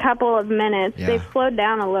typically a couple of minutes. Yeah. They've slowed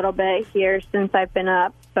down a little bit here since I've been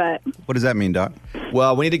up, but What does that mean, Doc?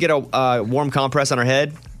 Well, we need to get a warm compress on our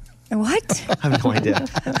head. What? I have no idea.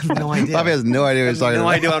 Bobby has no idea what he's talking no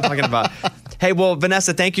about. idea what I'm talking about. Hey, well,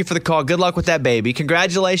 Vanessa, thank you for the call. Good luck with that baby.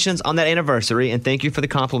 Congratulations on that anniversary, and thank you for the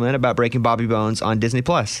compliment about Breaking Bobby Bones on Disney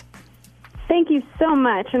Plus. thank you so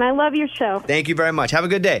much, and I love your show. Thank you very much. Have a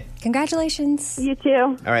good day. Congratulations. You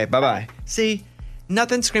too. All right, bye-bye. See,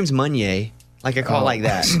 nothing screams Meunier like a call like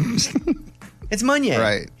that. It's Meunier.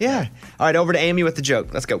 Right. Yeah. All right, over to Amy with the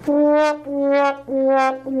joke. Let's go.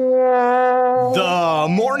 The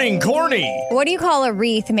Morning Corny. What do you call a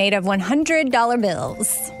wreath made of $100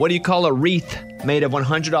 bills? What do you call a wreath made of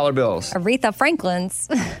 $100 bills? Aretha Franklin's.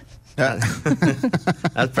 That's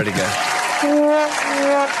pretty good.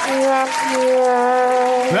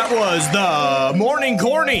 That was the Morning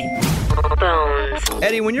Corny.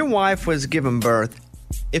 Eddie, when your wife was giving birth,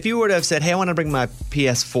 if you were to have said, hey, I want to bring my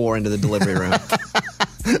PS4 into the delivery room.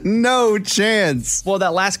 No chance. Well,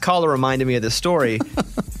 that last caller reminded me of this story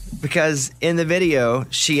because in the video,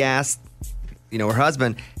 she asked, her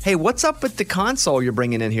husband, hey, what's up with the console you're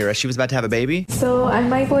bringing in here? As she was about to have a baby. So I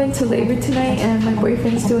might go into labor tonight and my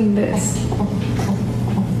boyfriend's doing this.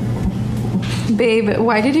 Babe,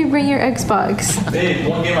 why did you bring your Xbox? Babe,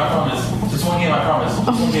 one game I promise. Just one game I promise.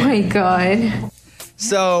 Oh my God.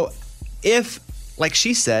 So if, like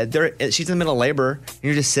she said, she's in the middle of labor and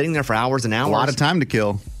you're just sitting there for hours and hours. A lot of time to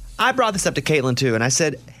kill. I brought this up to Caitlin too, and I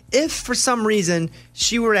said, if for some reason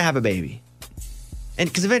she were to have a baby, and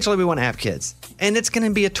because eventually we want to have kids, and it's going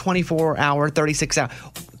to be a 24-hour, 36-hour,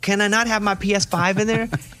 can I not have my PS5 in there?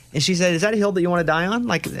 And she said, is that a hill that you want to die on?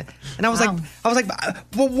 Like, and I was like,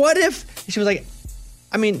 well, what if? And she was like,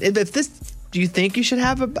 I mean, if this, do you think you should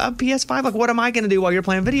have a PS5? Like, what am I going to do while you're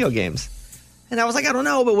playing video games? And I was like, I don't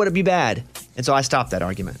know, but would it be bad? And so I stopped that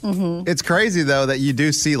argument. Mm-hmm. It's crazy, though, that you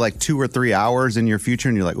do see like 2 or 3 hours in your future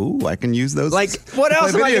and you're like, ooh, I can use those. Like, what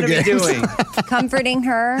else am I going to be doing? Comforting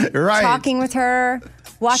her, Right. talking with her,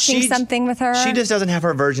 watching something with her. She just doesn't have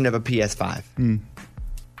her version of a PS5.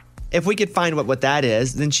 If we could find what that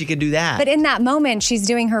is, then she could do that. But in that moment, she's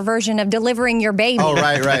doing her version of delivering your baby. Oh,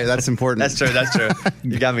 right. That's important. That's true.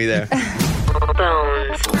 You got me there.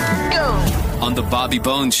 Go. on The Bobby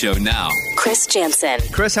Bones Show now. Chris Jansen.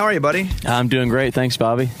 Chris, how are you, buddy? I'm doing great. Thanks,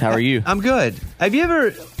 Bobby. How are you? I'm good. Have you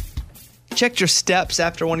ever checked your steps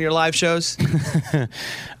after one of your live shows?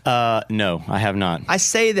 No, I have not. I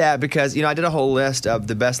say that because, I did a whole list of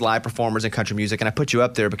the best live performers in country music, and I put you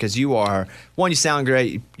up there because you are, one, you sound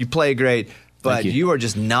great, you play great, but you are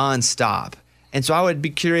just nonstop. And so I would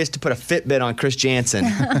be curious to put a Fitbit on Chris Jansen.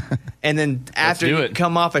 And then after you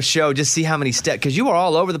come off a show, just see how many steps, because you are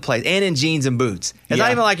all over the place and in jeans and boots. It's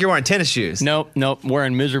not even like you're wearing tennis shoes. Nope.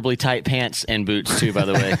 Wearing miserably tight pants and boots too, by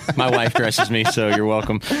the way. My wife dresses me, so you're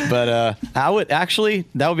welcome. But I would actually,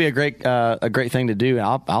 that would be a great thing to do.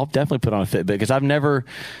 I'll definitely put on a Fitbit because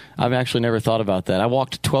I've actually never thought about that. I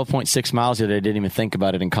walked 12.6 miles the other day. Didn't even think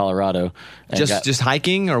about it in Colorado. Just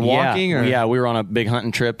hiking or walking? Yeah, we were on a big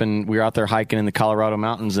hunting trip, and we were out there hiking in the Colorado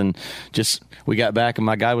mountains, and we got back, and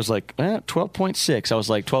my guy was like, 12.6. I was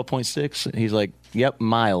like, 12.6? He's like, yep,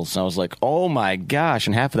 miles. And I was like, oh my gosh,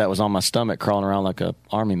 and half of that was on my stomach crawling around like a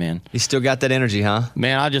army man. You still got that energy, huh?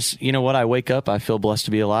 Man, you know what? I wake up, I feel blessed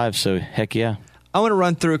to be alive, so heck yeah. I want to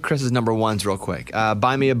run through Chris's number ones real quick.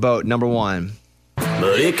 Buy me a boat, number one.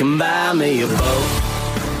 But it can buy me a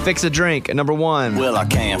boat. Fix a drink, number one. Well, I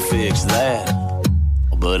can't fix that,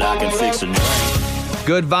 but I can fix a drink.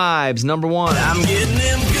 Good vibes, number one. I'm getting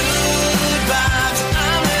them good vibes.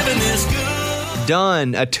 I'm living this good.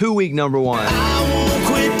 Done, a 2-week number one. I won't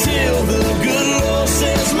quit till the good Lord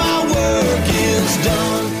says my work is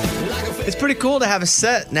done. It's pretty cool to have a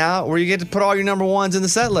set now where you get to put all your number ones in the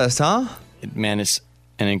set list, huh? Man, it's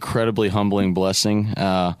an incredibly humbling blessing.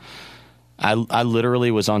 I literally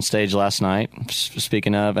was on stage last night,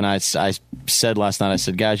 speaking of, and I said last night, I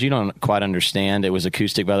said, guys, you don't quite understand. It was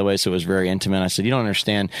acoustic, by the way, so it was very intimate. I said, you don't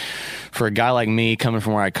understand. For a guy like me, coming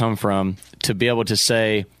from where I come from, to be able to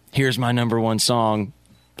say, here's my number one song,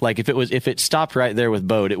 like if it stopped right there with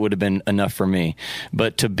Boat, it would have been enough for me.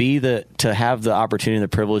 But to have the opportunity and the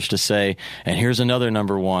privilege to say, and here's another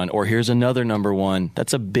number one, or here's another number one,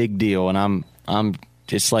 that's a big deal. And I'm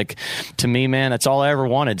just like, to me, man, that's all I ever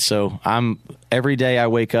wanted. So every day I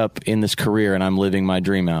wake up in this career and I'm living my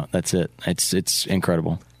dream out. That's it. It's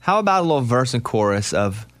incredible. How about a little verse and chorus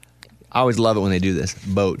of, I always love it when they do this,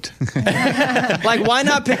 boat. Like, why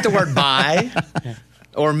not pick the word buy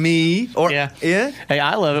or me or yeah? Hey,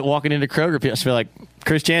 I love it walking into Kroger. People be like,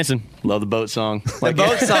 Chris Jansen, love the boat song. Like, the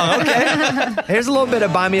boat song, okay. Here's a little bit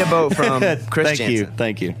of Buy Me a Boat from Chris Jansen.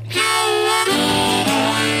 Thank you.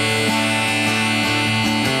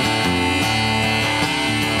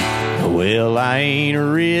 Well, I ain't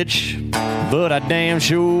rich, but I damn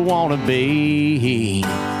sure wanna be.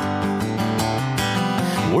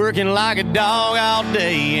 Working like a dog all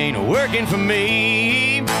day ain't working for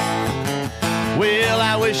me. Well,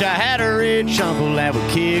 I wish I had a rich uncle that would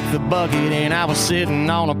kick the bucket and I was sitting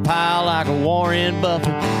on a pile like a Warren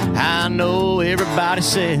Buffett. I know everybody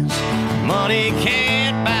says money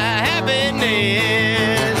can't buy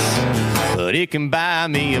happiness, but it can buy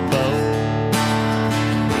me a boat.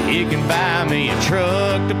 It can buy me a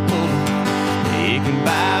truck to pull. It can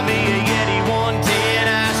buy me a Yeti 110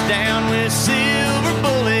 ice down with silver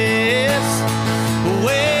bullets.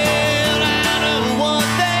 Well, I know what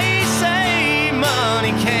they say,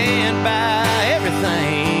 money can't buy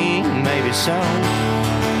everything, maybe so,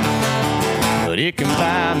 but it can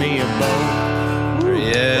buy me a boat. There he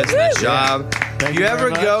is. Nice job. You ever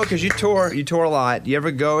go, because you tour a lot, you ever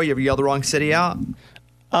yell the wrong city out?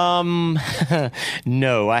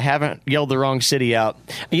 No, I haven't yelled the wrong city out.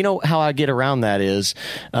 You know how I get around that is,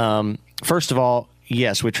 first of all,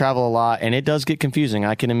 yes, we travel a lot, and it does get confusing,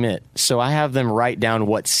 I can admit. So I have them write down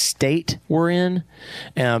what state we're in,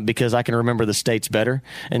 because I can remember the states better.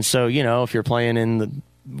 And so, if you're playing in the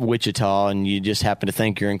Wichita and you just happen to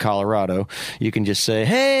think you're in Colorado, you can just say,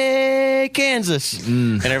 hey, Kansas.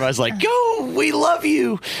 And everybody's like, go, we love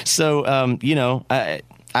you. So,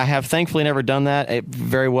 I have thankfully never done that. It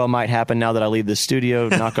very well might happen now that I leave the studio.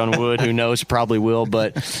 Knock on wood. Who knows? Probably will.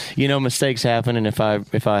 But mistakes happen, and if I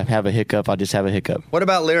have a hiccup, I'll just have a hiccup. What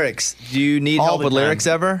about lyrics? Do you need help with lyrics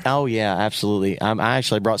ever? Oh yeah, absolutely. I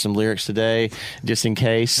actually brought some lyrics today, just in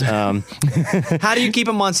case. How do you keep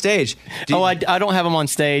them on stage? I don't have them on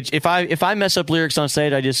stage. If I mess up lyrics on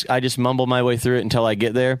stage, I just mumble my way through it until I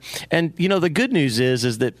get there. And the good news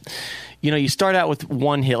is that, you start out with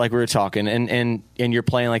one hit like we were talking, and you're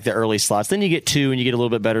playing like the early slots. Then you get 2 and you get a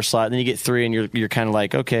little bit better slot. Then you get 3 and you're kind of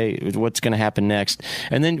like, okay, what's going to happen next?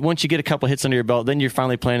 And then once you get a couple hits under your belt, then you're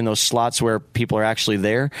finally playing in those slots where people are actually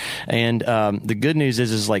there. And the good news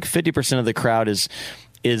is like 50% of the crowd is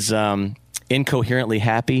incoherently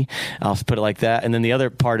happy. I'll put it like that. And then the other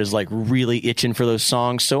part is like really itching for those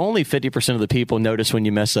songs. So only 50% of the people notice when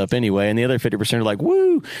you mess up anyway. And the other 50% are like,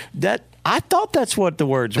 woo, I thought that's what the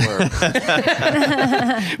words were,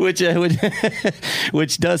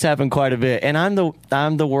 which does happen quite a bit. And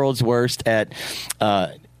I'm the world's worst at,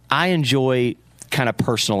 I enjoy kind of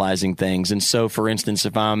personalizing things. And so, for instance,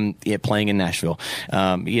 if I'm playing in Nashville,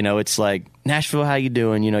 it's like, Nashville, how you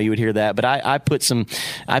doing? You would hear that. But I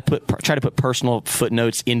try to put personal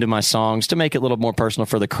footnotes into my songs to make it a little more personal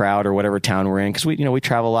for the crowd or whatever town we're in. Because we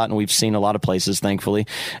travel a lot and we've seen a lot of places, thankfully.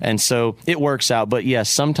 And so it works out. But yes,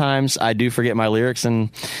 sometimes I do forget my lyrics and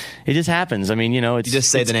it just happens. I mean, you just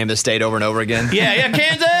say the name of the state over and over again. Yeah,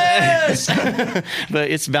 Kansas! But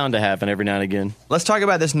it's bound to happen every now and again. Let's talk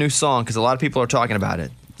about this new song because a lot of people are talking about it.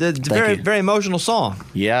 It's a very emotional song.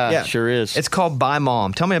 Yeah, sure is. It's called Bye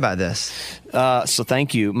Mom. Tell me about this. So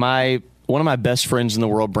thank you. One of my best friends in the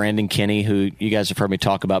world, Brandon Kinney, who you guys have heard me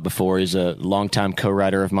talk about before, is a longtime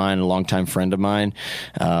co-writer of mine, a longtime friend of mine.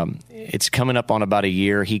 It's coming up on about a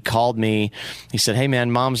year. He called me. He said, "Hey,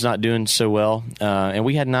 man, Mom's not doing so well." And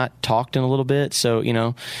we had not talked in a little bit. So,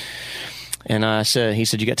 and he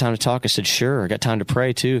said, "You got time to talk?" I said, "Sure. I got time to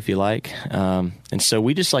pray too, if you like." And so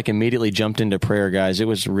we just immediately jumped into prayer, guys. It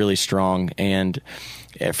was really strong. And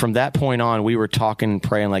from that point on, we were talking and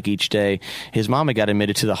praying each day. His mama got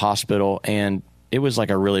admitted to the hospital, and it was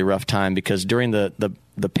a really rough time because during the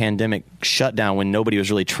pandemic shutdown when nobody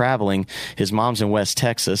was really traveling, his mom's in West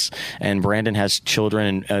Texas, and Brandon has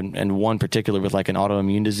children and one particular with an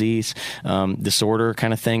autoimmune disease disorder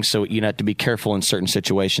kind of thing. So you have to be careful in certain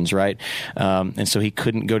situations, right? And so he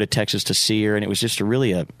couldn't go to Texas to see her, and it was just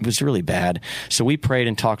it was really bad. So we prayed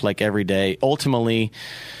and talked every day. Ultimately,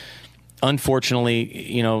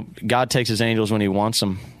 unfortunately, God takes his angels when he wants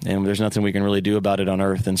them, and there's nothing we can really do about it on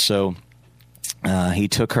earth. And so he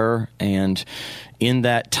took her, and in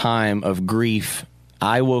that time of grief,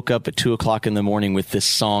 I woke up at 2:00 in the morning with this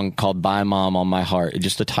song called Bye Mom on my heart,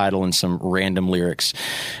 just a title and some random lyrics.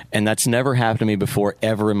 And that's never happened to me before,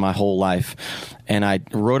 ever in my whole life. And I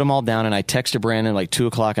wrote them all down, and I texted Brandon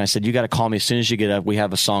 2:00, and I said, "You got to call me as soon as you get up. We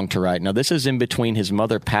have a song to write." Now, this is in between his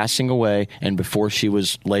mother passing away and before she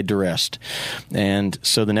was laid to rest. And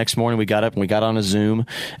so the next morning we got up and we got on a Zoom,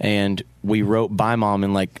 and we wrote Bye Mom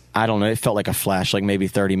in I don't know, it felt like a flash, maybe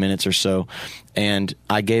 30 minutes or so. And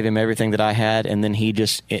I gave him everything that I had, and then he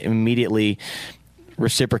just immediately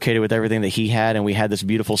reciprocated with everything that he had, and we had this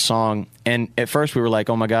beautiful song. And at first we were like,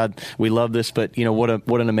 "Oh my God, we love this," but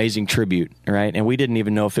what an amazing tribute, right? And we didn't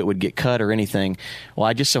even know if it would get cut or anything. Well,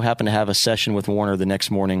 I just so happened to have a session with Warner the next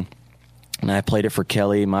morning, and I played it for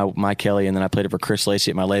Kelly, my Kelly, and then I played it for Chris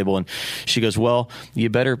Lacey at my label, and she goes, "Well, you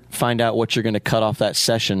better find out what you're going to cut off that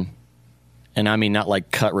session." And I mean, not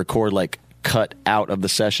record, cut out of the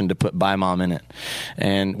session to put Bye Mom in it,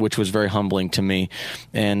 and which was very humbling to me.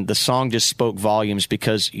 And the song just spoke volumes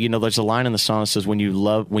because, there's a line in the song that says, when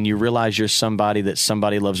you realize you're somebody that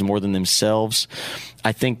somebody loves more than themselves.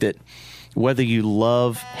 I think that whether you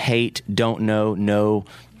love, hate, don't know,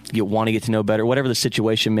 you want to get to know better, whatever the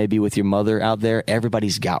situation may be with your mother out there,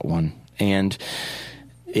 everybody's got one. And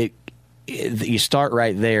you start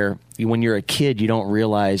right there. When you're a kid, you don't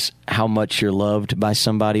realize how much you're loved by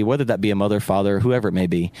somebody, whether that be a mother, father, whoever it may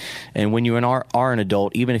be. And when you are an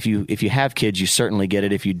adult, even if you have kids, you certainly get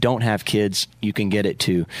it. If you don't have kids, you can get it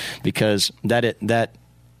too, because that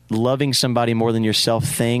loving somebody more than yourself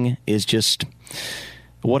thing is just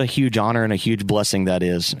what a huge honor and a huge blessing that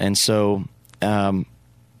is. And so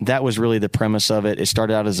that was really the premise of it. It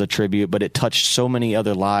started out as a tribute, but it touched so many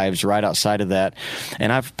other lives right outside of that.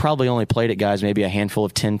 And I've probably only played it, guys, maybe a handful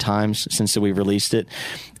of 10 times since we've released it.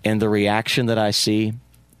 And the reaction that I see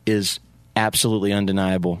is absolutely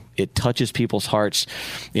undeniable. It touches people's hearts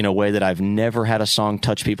in a way that I've never had a song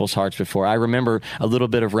touch people's hearts before. I remember a little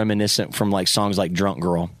bit of reminiscent from songs like Drunk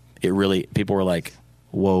Girl. People were like,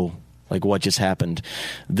 whoa. What just happened?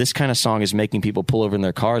 This kind of song is making people pull over in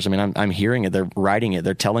their cars. I mean, I'm hearing it. They're writing it.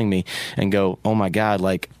 They're telling me and go, "Oh my God,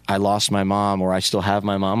 I lost my mom, or I still have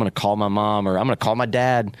my mom. I'm going to call my mom, or I'm going to call my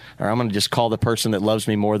dad, or I'm going to just call the person that loves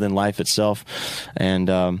me more than life itself." And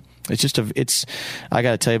I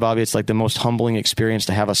got to tell you, Bobby, it's the most humbling experience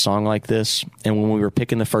to have a song like this. And when we were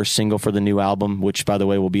picking the first single for the new album, which by the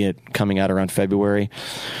way will be coming out around February,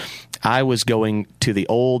 I was going to the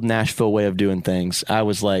old Nashville way of doing things. I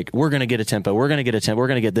was like, we're going to get a tempo. We're going to get a tempo. We're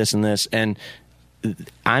going to get this and this. And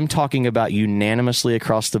I'm talking about unanimously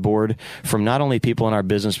across the board from not only people in our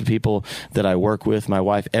business, but people that I work with, my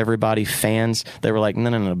wife, everybody, fans. They were like,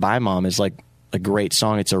 no, Bye Mom is a great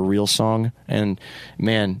song. It's a real song. And,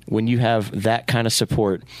 man, when you have that kind of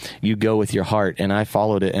support, you go with your heart. And I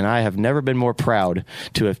followed it. And I have never been more proud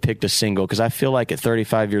to have picked a single, because I feel like at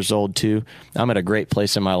 35 years old, too, I'm at a great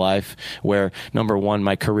place in my life where, number one,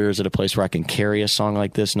 my career is at a place where I can carry a song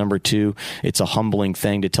like this. Number two, it's a humbling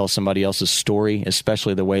thing to tell somebody else's story,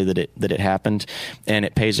 especially the way that it happened. And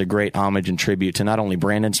it pays a great homage and tribute to not only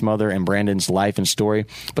Brandon's mother and Brandon's life and story,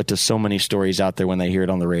 but to so many stories out there when they hear it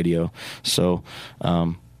on the radio. So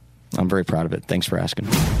I'm very proud of it. Thanks for asking.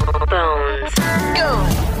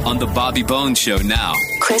 On the Bobby Bones Show now.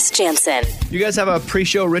 Chris Jansen. You guys have a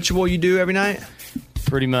pre-show ritual you do every night?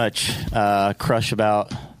 Pretty much. Crush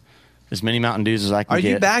about as many Mountain Dews as I can get. Are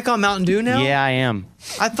you back on Mountain Dew now? Yeah, I am.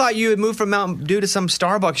 I thought you had moved from Mountain Dew to some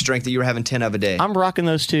Starbucks drink that you were having 10 of a day. I'm rocking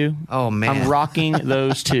those too. Oh, man. I'm rocking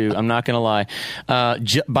those too. I'm not going to lie.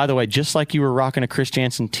 By the way, just like you were rocking a Chris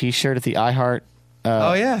Jansen t-shirt at the iHeart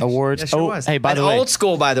Awards. Yeah, sure was. Hey, by the way, old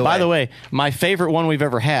school, by the way. By the way, my favorite one we've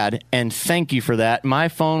ever had, and thank you for that. My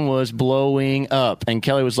phone was blowing up, and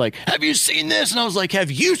Kelly was like, "Have you seen this?" And I was like,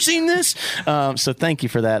 "Have you seen this?" So thank you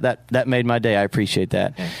for that. That made my day. I appreciate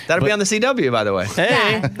that. That'll be on the CW, by the way.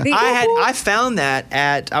 Hey, I found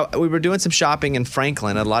that we were doing some shopping in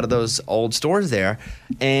Franklin, a lot of those old stores there,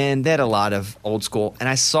 and they had a lot of old school. And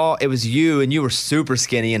I saw it was you, and you were super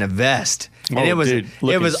skinny in a vest. And it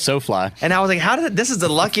was so fly. And I was like, this is the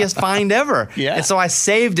luckiest find ever. Yeah. And so I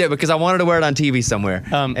saved it because I wanted to wear it on TV somewhere.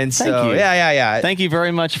 And so, thank you. Yeah. Thank you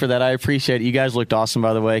very much for that. I appreciate it. You guys looked awesome,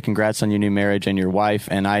 by the way. Congrats on your new marriage and your wife.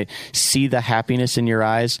 And I see the happiness in your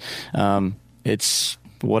eyes. It's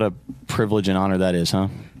what a privilege and honor that is, huh?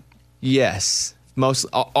 Yes.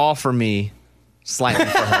 All for me, slightly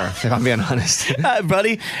for her, if I'm being honest.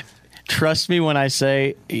 Buddy, trust me when I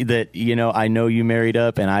say that, I know you married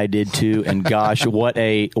up and I did too. And gosh, what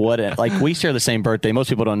a we share the same birthday. Most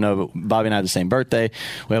people don't know, but Bobby and I have the same birthday.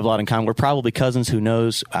 We have a lot in common. We're probably cousins. Who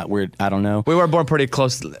knows? I don't know. We were born pretty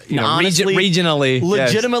close, honestly, regionally.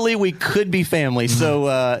 Legitimately, we could be family.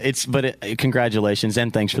 So congratulations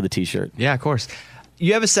and thanks for the t-shirt. Yeah, of course.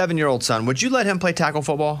 You have a 7-year-old son. Would you let him play tackle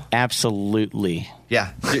football? Absolutely.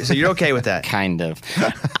 Yeah. So you're okay with that? Kind of.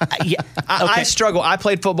 I struggle. I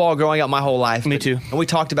played football growing up my whole life. Me too. And we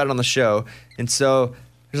talked about it on the show. And so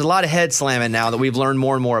there's a lot of head slamming now that we've learned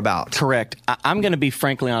more and more about. Correct. I'm going to be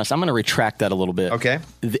frankly honest. I'm going to retract that a little bit. Okay.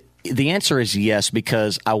 The answer is yes,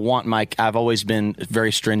 because I've always been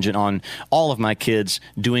very stringent on all of my kids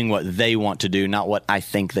doing what they want to do, not what I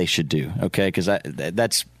think they should do. Okay. Because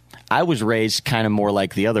I was raised kind of more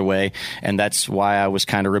like the other way, and that's why I was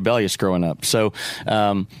kind of rebellious growing up. So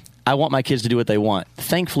I want my kids to do what they want.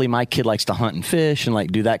 Thankfully, my kid likes to hunt and fish and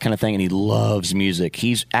do that kind of thing, and he loves music.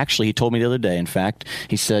 He told me the other day, in fact,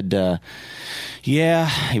 he said,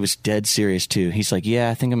 he was dead serious too. He's like,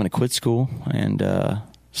 I think I'm going to quit school and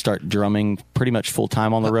start drumming pretty much full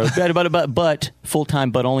time on the road, but full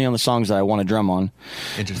time, but only on the songs that I want to drum on.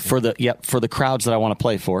 For the crowds that I want to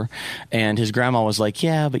play for. And his grandma was like,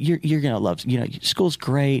 but you're gonna love, school's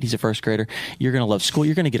great. He's a first grader. You're gonna love school.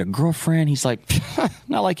 You're gonna get a girlfriend. He's like,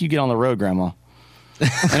 not like you get on the road, Grandma.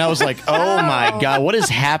 And I was like, oh my God, what is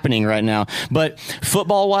happening right now? But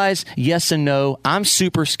football-wise, yes and no. I'm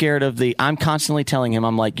super scared I'm constantly telling him,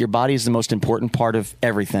 I'm like, your body is the most important part of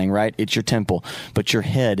everything, right? It's your temple. But your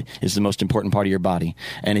head is the most important part of your body.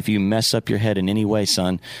 And if you mess up your head in any way,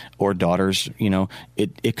 son, or daughters,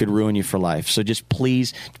 it could ruin you for life. So just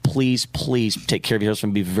please, please, please take care of your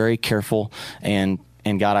husband. Be very careful. And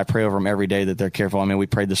God, I pray over them every day that they're careful. I mean, we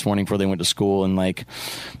prayed this morning before they went to school and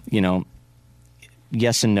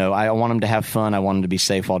yes and no. I want them to have fun. I want them to be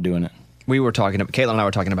safe while doing it. Caitlin and I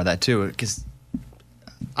were talking about that too, because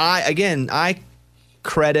I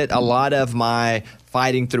credit a lot of my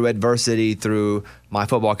fighting through adversity through my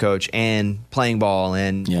football coach and playing ball.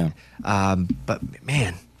 And but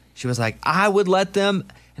man, she was like, I would let them,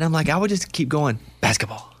 and I'm like, I would just keep going.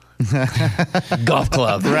 Basketball. Golf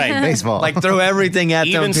club, right? Baseball, throw everything at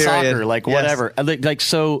even them. Period. Soccer, whatever.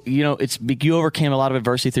 So it's you overcame a lot of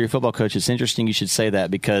adversity through your football coach. It's interesting you should say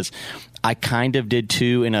that because I kind of did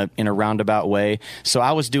too in a roundabout way. So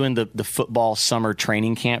I was doing the football summer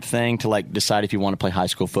training camp thing to decide if you want to play high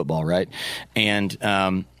school football, right? And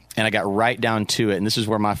I got right down to it, and this is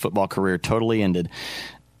where my football career totally ended.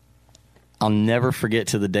 I'll never forget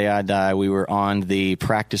to the day I die. We were on the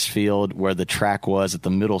practice field where the track was at the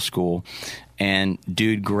middle school, and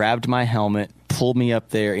dude grabbed my helmet, pulled me up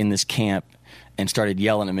there in this camp, and started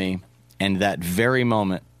yelling at me. And that very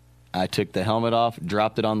moment, I took the helmet off,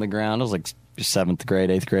 dropped it on the ground. I was like 7th grade,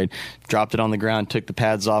 8th grade. Dropped it on the ground, took the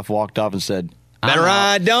pads off, walked off, and said, Better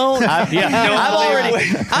I don't. I've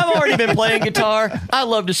already been playing guitar. I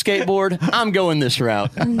love to skateboard. I'm going this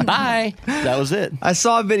route. Bye. That was it. I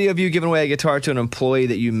saw a video of you giving away a guitar to an employee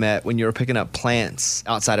that you met when you were picking up plants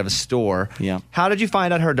outside of a store. Yeah. How did you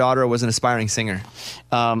find out her daughter was an aspiring singer?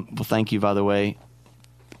 Well, thank you, by the way.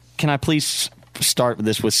 Can I please start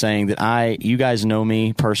this with saying that you guys know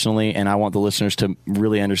me personally, and I want the listeners to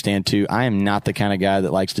really understand too. I am not the kind of guy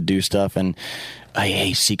that likes to do stuff and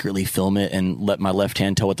I secretly film it and let my left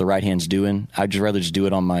hand tell what the right hand's doing. I'd just rather just do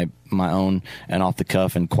it on my own and off the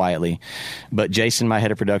cuff and quietly. But Jason, my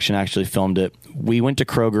head of production, actually filmed it. We went to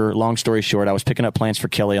Kroger. Long story short, I was picking up plants for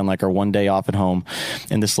Kelly on like our one day off at home,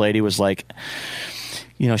 and this lady was like,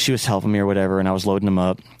 she was helping me or whatever, and I was loading them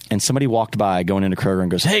up. And somebody walked by going into Kroger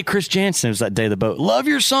and goes, "Hey, Chris Jansen." It was that day of the boat. "Love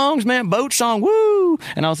your songs, man. Boat song. Woo."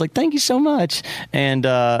 And I was like, "Thank you so much." And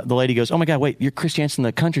the lady goes, "Oh, my God, wait, you're Chris Jansen,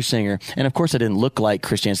 the country singer." And, of course, I didn't look like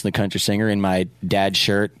Chris Jansen, the country singer, in my dad's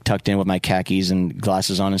shirt, tucked in with my khakis and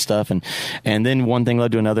glasses on and stuff. And then one thing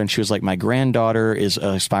led to another, and she was like, "My granddaughter is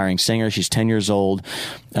an aspiring singer. She's 10 years old.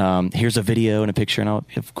 Here's a video and a picture." And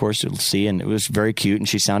of course, you'll see. And it was very cute, and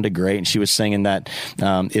she sounded great. And she was singing that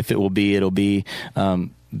 "If It Will Be, It'll Be"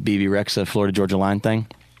 BB Rexa, Florida Georgia Line thing.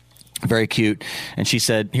 Very cute. And she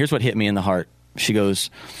said, here's what hit me in the heart. She goes,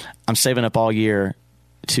 "I'm saving up all year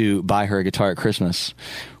to buy her a guitar at Christmas."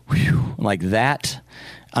 Whew. Like that.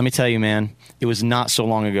 Let me tell you, man, it was not so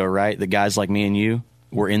long ago, right, that guys like me and you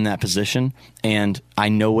were in that position. And I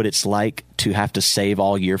know what it's like to have to save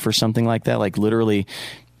all year for something like that. Like literally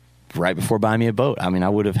right before buying me a boat. I mean, I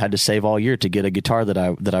would have had to save all year to get a guitar that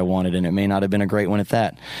I wanted, and it may not have been a great one at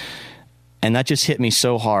that. And that just hit me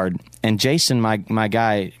so hard. And Jason, my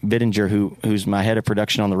guy, Bittinger, who's my head of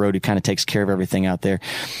production on the road, who kind of takes care of everything out there,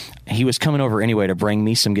 he was coming over anyway to bring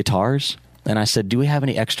me some guitars. And I said, "Do we have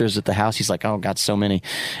any extras at the house?" He's like, "Oh, got so many."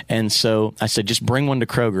 And so I said, "Just bring one to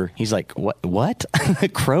Kroger." He's like, What?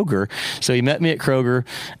 Kroger? So he met me at Kroger,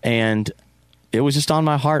 and it was just on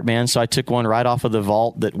my heart, man. So I took one right off of the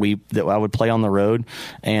vault that I would play on the road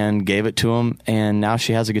and gave it to him. And now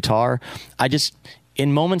she has a guitar.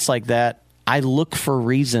 In moments like that, I look for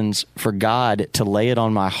reasons for God to lay it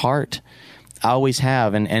on my heart. I always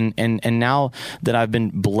have. And now that I've been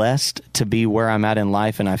blessed to be where I'm at in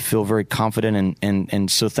life, and I feel very confident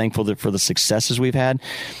and so thankful for the successes we've had,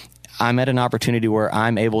 I'm at an opportunity where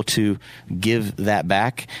I'm able to give that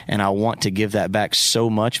back, and I want to give that back so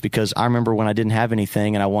much, because I remember when I didn't have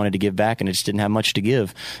anything and I wanted to give back and I just didn't have much to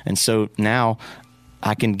give. And so now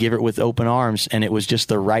I can give it with open arms, and it was just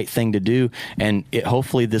the right thing to do. And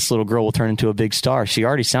hopefully this little girl will turn into a big star. She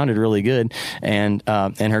already sounded really good, and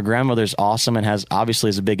her grandmother's awesome and has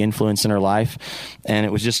a big influence in her life. And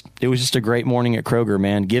it was just a great morning at Kroger,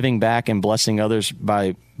 man. Giving back and blessing others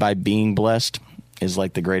by being blessed is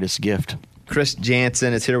like the greatest gift. Chris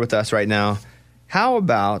Jansen is here with us right now. How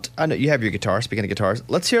about, I know you have your guitar, speaking of guitars,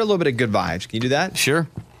 let's hear a little bit of Good Vibes. Can you do that? Sure.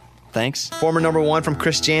 Thanks. Former number one from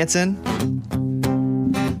Chris Jansen.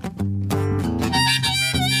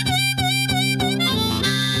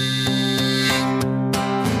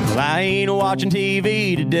 I ain't watching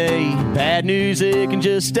TV today. Bad news, it can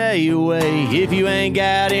just stay away. If you ain't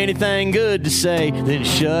got anything good to say, then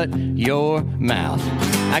shut your mouth.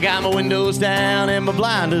 I got my windows down and my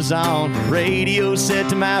blinders on. Radio set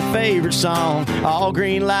to my favorite song. All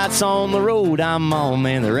green lights on the road I'm on.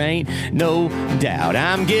 Man, there ain't no doubt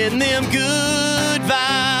I'm getting them good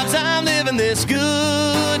vibes. I'm living this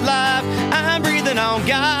good life. I'm breathing on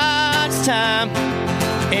God's time.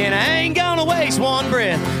 And I ain't gonna waste one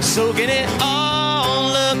breath soaking it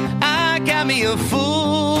all up. I got me a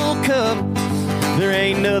full cup. There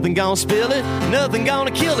ain't nothing gonna spill it, nothing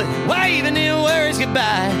gonna kill it. Waving them words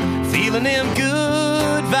goodbye, feeling them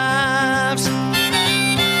good vibes.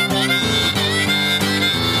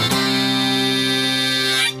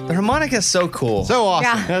 The harmonica is so cool. So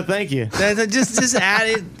awesome. Yeah. Thank you. Just add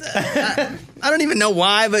it. I don't even know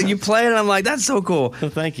why, but you play it and I'm like, that's so cool.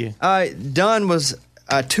 Well, thank you. Done was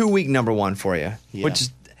a 2-week number one for you, which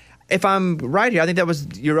is, if I'm right here, I think that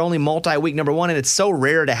was your only multi-week number one, and it's so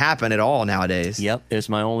rare to happen at all nowadays. Yep, it's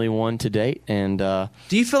my only one to date. And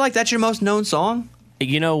do you feel like that's your most known song?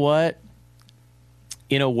 You know what?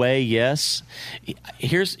 In a way, yes.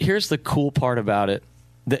 Here's the cool part about it.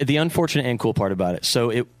 The unfortunate and cool part about it.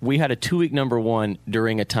 So we had a 2-week number one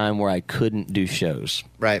during a time where I couldn't do shows.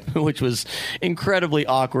 Right. Which was incredibly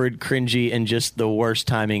awkward, cringy, and just the worst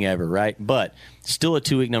timing ever, right? But still a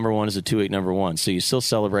 2-week number one is a 2-week number one. So you still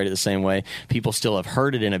celebrate it the same way. People still have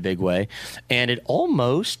heard it in a big way. And it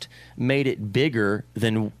almost made it bigger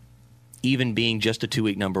than even being just a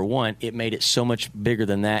 2-week number one, it made it so much bigger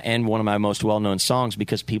than that, and one of my most well-known songs,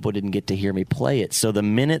 because people didn't get to hear me play it. So the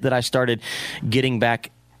minute that I started getting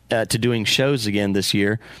back to doing shows again this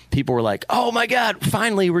year, people were like, oh my God,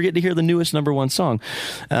 finally we're getting to hear the newest number one song,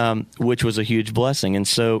 which was a huge blessing. And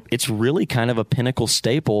so it's really kind of a pinnacle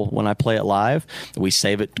staple when I play it live. We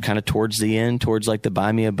save it kind of towards the end, towards like the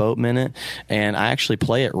Buy Me a Boat minute, and I actually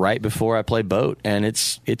play it right before I play Boat, and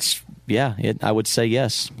I would say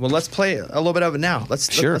yes. Well, let's play a little bit of it now.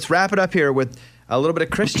 Let's wrap it up here with a little bit of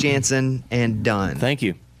Chris Janson and Done. Thank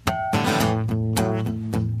you.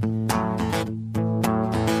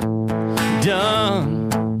 Done.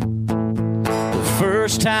 The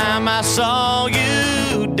first time I saw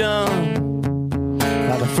you, done.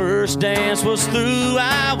 How the first dance was through,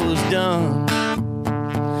 I was done.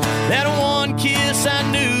 That one kiss, I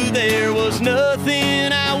knew there was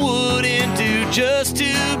nothing I wouldn't do just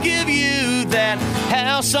to give you that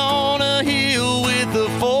house on a hill with a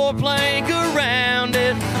 4-plank around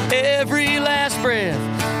it. Every last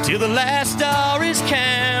breath till the last star is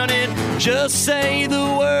counted. Just say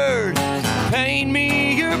the word, paint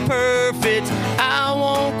me, you're perfect. I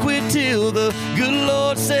won't quit till the good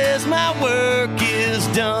Lord says my work is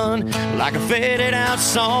done. Like a faded out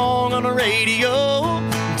song on the radio,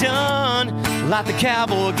 done. Like the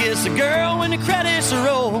cowboy gets the girl when the credits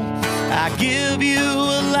roll. I give you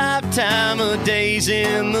a lifetime of days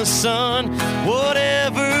in the sun.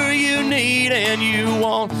 Whatever you need and you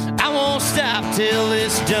want, I won't stop till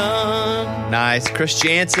it's done. Nice. Chris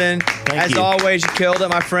Janson, as you. always, you killed it,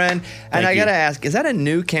 my friend. And Thank I got to you. ask, is that a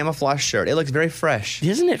new camouflage shirt? It looks very fresh.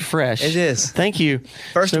 Isn't it fresh? It is. Thank you.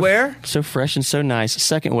 First wear? So fresh and so nice.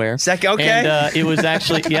 Second wear. Okay. And it was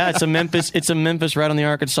actually, it's a Memphis right on the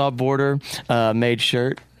Arkansas border made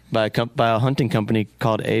shirt by a hunting company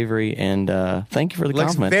called Avery. And thank you for the Looks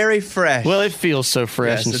compliment. very fresh. Well, it feels so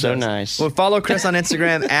fresh and it so does. nice. Well, follow Chris on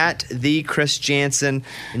Instagram at the Chris Janson,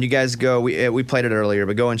 and you guys go. We played it earlier,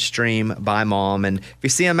 but go and stream By Mom, and if you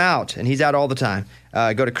see him out, and he's out all the time,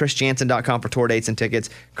 go to chrisjanson.com for tour dates and tickets.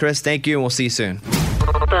 Chris, thank you, and we'll see you soon.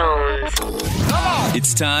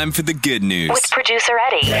 It's time for the good news. With producer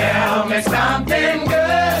Eddie. Tell me something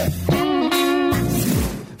good.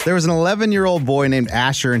 There was an 11-year-old boy named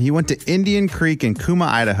Asher, and he went to Indian Creek in Kuma,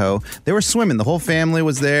 Idaho. They were swimming. The whole family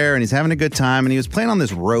was there, and he's having a good time, and he was playing on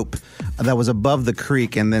this rope that was above the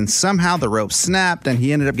creek, and then somehow the rope snapped, and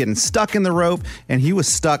he ended up getting stuck in the rope, and he was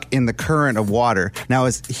stuck in the current of water. Now,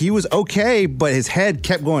 he was okay, but his head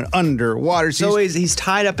kept going underwater. So he's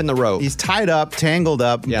tied up in the rope. He's tied up, tangled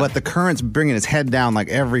up, but the current's bringing his head down like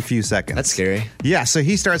every few seconds. That's scary. Yeah, so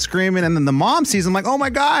he starts screaming, and then the mom sees him like, oh my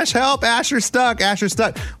gosh, help, Asher's stuck, Asher's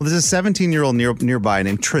stuck. Well, there's a 17-year-old nearby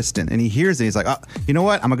named Tristan, and he hears it. He's like, oh, you know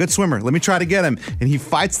what? I'm a good swimmer. Let me try to get him. And he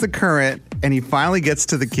fights the current, and he finally gets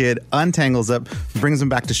to the kid, untangles up, brings him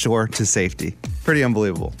back to shore to safety. Pretty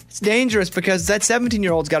unbelievable. It's dangerous because that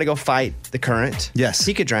 17-year-old's got to go fight the current. Yes.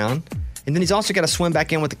 He could drown. And then he's also got to swim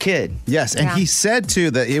back in with the kid. Yes, and he said,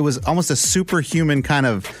 too, that it was almost a superhuman kind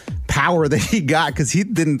of power that he got, because he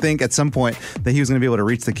didn't think at some point that he was going to be able to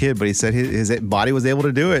reach the kid, but he said his body was able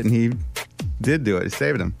to do it, and he did do it. He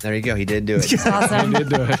saved him. There you go. He did do it. That's awesome. He did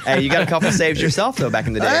do it. Hey, you got a couple saves yourself, though, back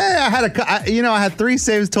in the day. I had 3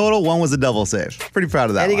 saves total. 1 was a double save. Pretty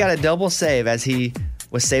proud of that. Eddie one. got a double save as he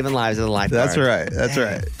was saving lives as a lifeguard. That's right. That's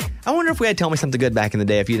right. I wonder if we had Tell Me Something Good back in the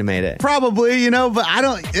day if you'd have made it. Probably, but I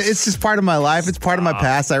don't. It's just part of my life. It's part of my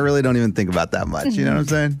past. I really don't even think about that much. You know what I'm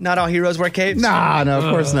saying? Not all heroes wear capes? Nah, no,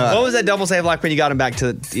 of course not. What was that double save like when you got him back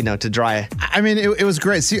to dry? I mean, it was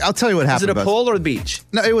great. See, I'll tell you what happened. Was it a pool or a beach?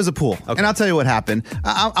 No, it was a pool. Okay. And I'll tell you what happened.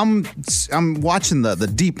 I'm watching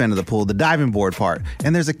the deep end of the pool, the diving board part,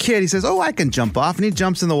 and there's a kid. He says, "Oh, I can jump off," and he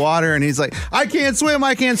jumps in the water, and he's like, "I can't swim,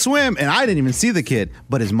 I can't swim." And I didn't even see the kid,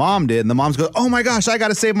 but his mom did. And the mom's goes, "Oh my gosh, I got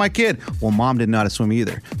to save my kid." Well, mom didn't know how to swim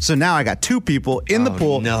either. So now I got 2 people in the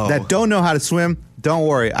pool that don't know how to swim. Don't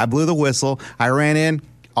worry, I blew the whistle. I ran in.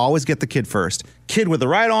 Always get the kid first. Kid with the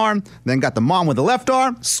right arm, then got the mom with the left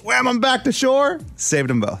arm, swam them back to shore, saved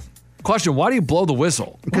them both. Question, why do you blow the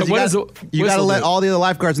whistle? Because you got to let all the other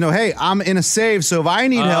lifeguards know, hey, I'm in a save, so if I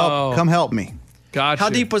need help, come help me. Gotcha. How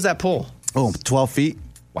deep was that pool? Oh, 12 feet.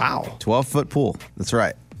 Wow. 12-foot pool. That's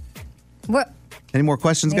right. What? Any more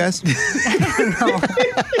questions, guys?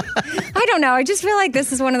 I don't know. I just feel like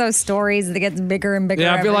this is one of those stories that gets bigger and bigger.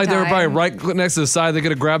 Yeah, I feel like they were every probably time. right next to the side. They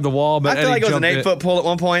could have grabbed the wall, but I feel like it was an jumped 8-foot pool at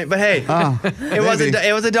one point, but hey,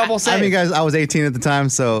 it was a double save. I mean, guys, I was 18 at the time,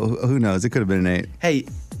 so who knows? It could have been an 8. Hey,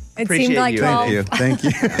 It seemed like 12. Thank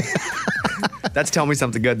you. That's Tell Me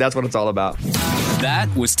Something Good. That's what it's all about.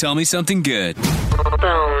 That was Tell Me Something Good.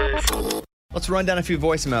 Let's run down a few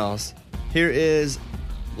voicemails. Here is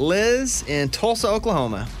Liz in Tulsa,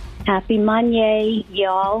 Oklahoma. Happy Monday,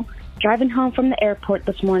 y'all. Driving home from the airport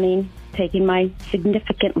this morning, taking my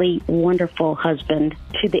significantly wonderful husband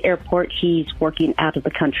to the airport. He's working out of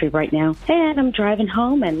the country right now. And I'm driving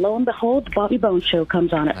home, and lo and behold, the Bobby Bones Show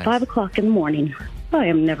comes on at 5 o'clock in the morning. I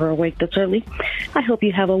am never awake this early. I hope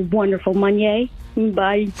you have a wonderful Monday.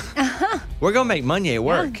 Bye. We're going to make Monday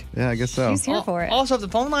work. Yeah, I guess so. She's here for it. Also, if the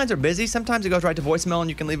phone lines are busy, sometimes it goes right to voicemail, and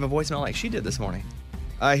you can leave a voicemail like she did this morning.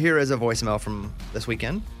 Here is a voicemail from this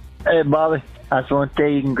weekend. Hey, Bobby. I just want to tell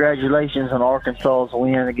you congratulations on Arkansas's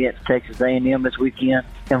win against Texas A&M this weekend.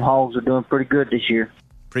 Them Hogs are doing pretty good this year.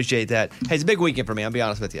 Appreciate that. Hey, it's a big weekend for me, I'll be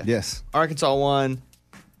honest with you. Yes. Arkansas won.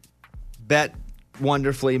 Bet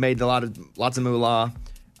wonderfully, made lots of moolah.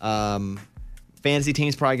 Fantasy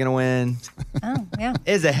team's probably going to win. Oh, yeah.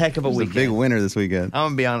 It's a heck of a weekend. A big winner this weekend. I'm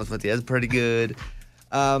going to be honest with you. It's pretty good.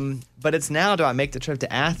 But it's now, do I make the trip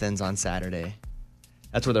to Athens on Saturday?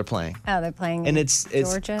 That's where they're playing. Oh, they're playing And it's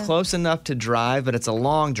Georgia? close enough to drive, but it's a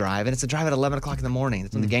long drive. And it's a drive at 11 o'clock in the morning.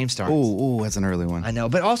 That's when the game starts. Ooh, that's an early one. I know.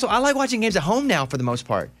 But also, I like watching games at home now for the most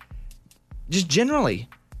part. Just generally.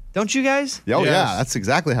 Don't you guys? Oh, yeah. That's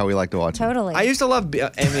exactly how we like to watch them. Totally. I used to love,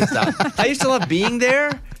 Amy, stop. I used to love being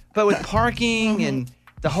there, but with parking and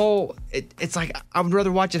the whole, it's like I would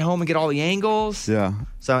rather watch at home and get all the angles. Yeah.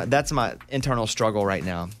 So that's my internal struggle right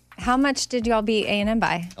now. How much did y'all beat A&M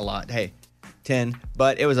by? A lot. Hey, 10,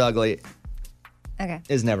 but it was ugly. Okay.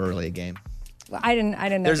 It was never really a game. Well, I didn't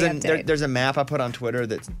know the update. There's a map I put on Twitter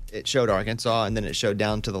that it showed Arkansas, and then it showed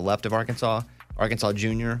down to the left of Arkansas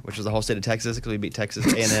Junior, which was the whole state of Texas, because we beat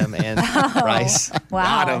Texas A&M and Rice.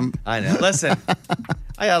 Wow. Bottom. I know. Listen,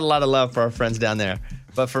 I got a lot of love for our friends down there.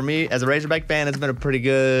 But for me, as a Razorback fan, it's been a pretty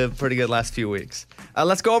good last few weeks.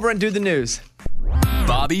 Let's go over and do the news.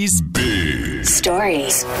 Bobby's Big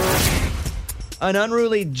Stories. An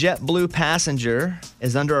unruly JetBlue passenger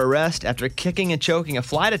is under arrest after kicking and choking a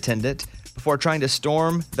flight attendant before trying to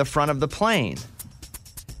storm the front of the plane.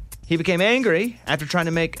 He became angry after trying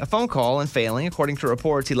to make a phone call and failing. According to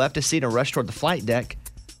reports, he left his seat and rushed toward the flight deck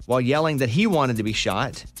while yelling that he wanted to be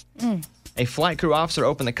shot. A flight crew officer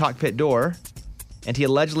opened the cockpit door, and he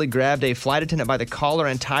allegedly grabbed a flight attendant by the collar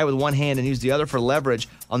and tie with one hand and used the other for leverage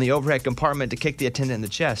on the overhead compartment to kick the attendant in the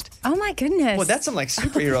chest. Oh, my goodness. Well, that's some like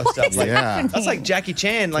superhero stuff. Like, Yeah. that's like Jackie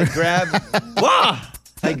Chan, like grab, wah!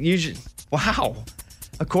 Like usually, wow.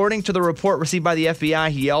 According to the report received by the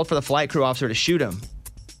FBI, he yelled for the flight crew officer to shoot him.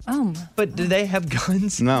 But do they have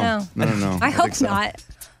guns? No. I hope not.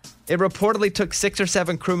 It reportedly took 6 or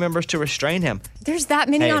 7 crew members to restrain him. There's that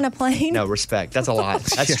many Hey, on a plane? No, respect. That's a lot.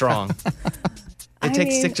 That's Yeah. strong. It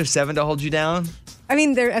takes 6 or 7 to hold you down. I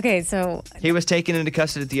mean, okay, so. He was taken into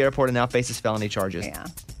custody at the airport and now faces felony charges. Yeah.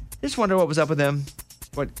 Just wonder what was up with him.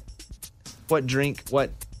 What drink,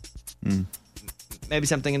 maybe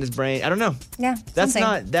something in his brain. I don't know. Yeah.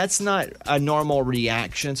 That's not a normal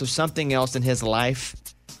reaction. So something else in his life,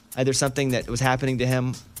 either something that was happening to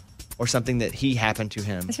him or something that he happened to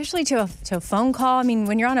him. Especially to a phone call. I mean,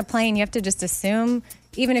 when you're on a plane, you have to just assume,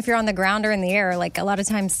 even if you're on the ground or in the air, like a lot of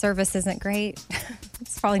times service isn't great.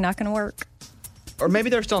 It's probably not going to work. Or maybe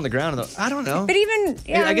they're still on the ground. I don't know. But even,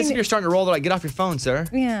 yeah, I guess if you're starting to roll, they're like, get off your phone, sir.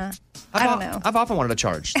 Yeah. I don't know. I've often wanted to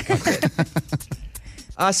charge.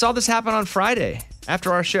 I saw this happen on Friday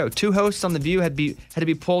after our show. 2 hosts on The View had to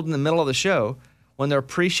be pulled in the middle of the show when their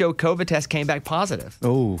pre-show COVID test came back positive.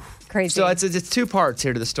 Oh. Crazy. So it's 2 parts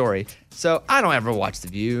here to the story. So I don't ever watch The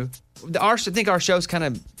View. I think our shows kind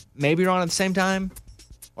of maybe are on at the same time.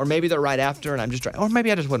 Or maybe they're right after and I'm just or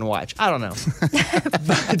maybe I just wouldn't watch. I don't know.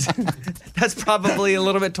 But that's probably a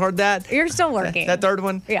little bit toward that. You're still working. That third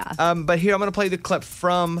one? Yeah. But here, I'm going to play the clip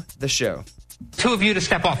from the show. 2 of you to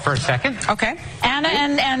step off for a second. Okay. Anna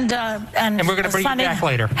and we're going to bring you Sunny back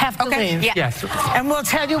later. have to leave. Yeah. Yes. And we'll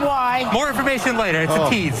tell you why. More information later. It's a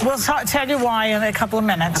tease. We'll tell you why in a couple of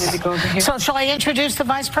minutes. So shall I introduce the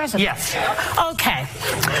vice president? Yes. Okay.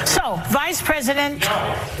 So, vice president,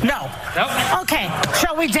 no. Nope. Okay.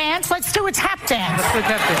 Shall we dance? Let's do a tap dance. Let's do a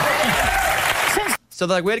tap dance. So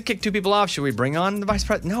they're like, we had to kick 2 people off. Should we bring on the vice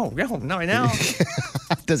president? No, not right now.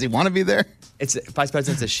 Does he want to be there? It's vice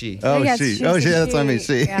president's a she. Oh, yeah, she. she's Oh, a yeah, that's what I mean.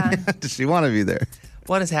 she. She. Yeah. Does she want to be there?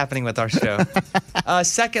 What is happening with our show?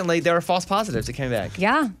 Secondly, there were false positives that came back.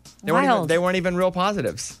 Yeah. They Wild. weren't even real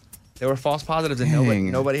positives. They were false positives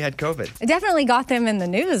and nobody had COVID. It definitely got them in the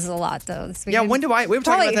news a lot, though, this Yeah, weekend. we were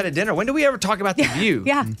talking about that at dinner. When do we ever talk about The View?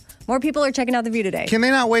 Yeah. More people are checking out The View today. Can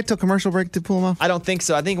they not wait till commercial break to pull them off? I don't think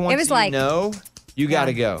so. I think once was you like- know, you got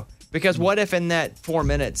to go. Because what if in that 4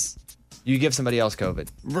 minutes you give somebody else COVID?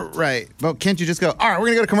 Right. But can't you just go, all right, we're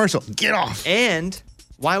going to go to commercial. Get off. And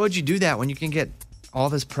why would you do that when you can get All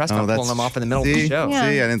this press pulling them off in the middle of the show. See,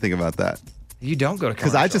 I didn't think about that. You don't go to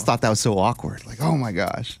because I just thought that was so awkward. Like, oh my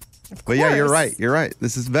gosh. But yeah, you're right. You're right.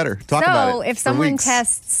 This is better. Talk about it. So if someone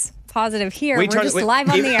tests positive here, we're just live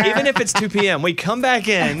on the air. Even if it's 2 p.m., we come back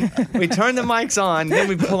in, we turn the mics on, then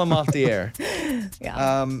we pull them off the air.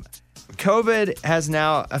 Yeah. COVID has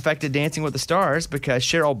now affected Dancing with the Stars because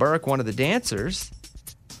Cheryl Burke, one of the dancers,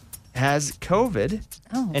 has COVID.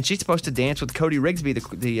 Oh. And she's supposed to dance with Cody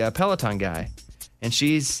Rigsby, the Peloton guy. And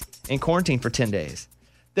she's in quarantine for 10 days.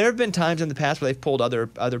 There have been times in the past where they've pulled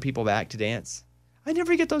other people back to dance. I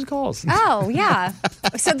never get those calls. Oh, yeah.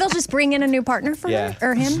 So they'll just bring in a new partner for her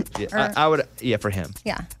or him? Yeah, I would. Yeah, for him.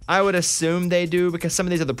 Yeah. I would assume they do because some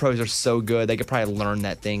of these other pros are so good. They could probably learn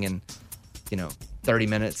that thing in, 30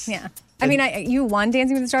 minutes. Yeah. I mean, you won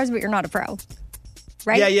Dancing with the Stars, but you're not a pro.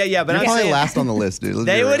 Right? Yeah. But you're I'm probably saying, last on the list, dude.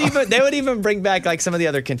 They would even bring back like some of the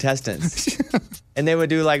other contestants, and they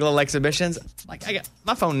would do like little exhibitions. Like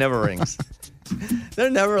my phone never rings.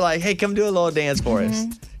 They're never like, hey, come do a little dance for us.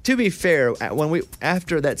 To be fair,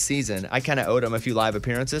 after that season, I kind of owed them a few live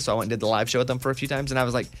appearances, so I went and did the live show with them for a few times, and I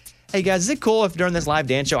was like, hey guys, is it cool if during this live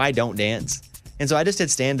dance show I don't dance? And so I just did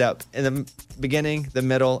stand up in the beginning, the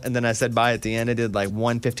middle, and then I said bye at the end. I did like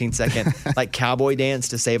 1 15-second like cowboy dance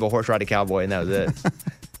to save a horse ride a cowboy, and that was it.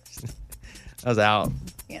 I was out.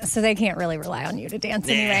 Yeah, so they can't really rely on you to dance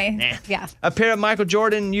anyway. Nah. Yeah. A pair of Michael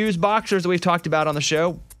Jordan used boxers that we've talked about on the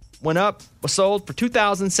show was sold for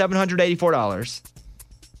 $2,784.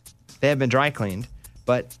 They have been dry cleaned,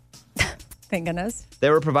 but thank goodness. They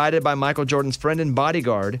were provided by Michael Jordan's friend and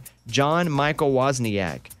bodyguard, John Michael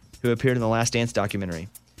Wozniak, who appeared in the Last Dance documentary.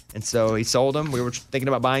 And so he sold them. We were thinking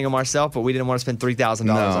about buying them ourselves, but we didn't want to spend $3,000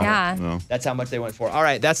 on them. No. That's how much they went for. All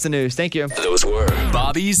right, that's the news. Thank you. Those were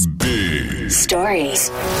Bobby's Big Stories.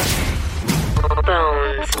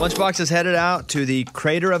 Lunchbox is headed out to the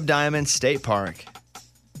Crater of Diamonds State Park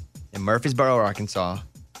in Murfreesboro, Arkansas.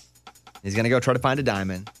 He's going to go try to find a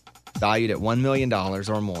diamond valued at $1 million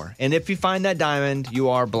or more. And if you find that diamond, you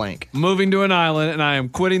are blank. Moving to an island, and I am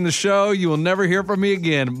quitting the show. You will never hear from me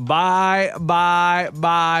again. Bye, bye,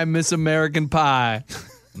 bye, Miss American Pie.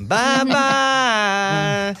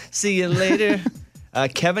 Bye-bye. See you later.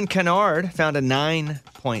 Kevin Kennard found a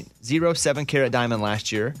 9.07 carat diamond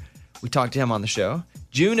last year. We talked to him on the show.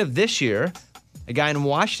 June of this year, a guy in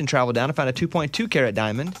Washington traveled down and found a 2.2 carat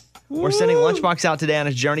diamond. We're sending Lunchbox out today on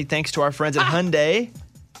his journey thanks to our friends at Hyundai.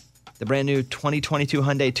 The brand new 2022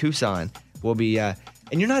 Hyundai Tucson will be, and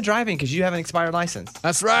you're not driving because you have an expired license.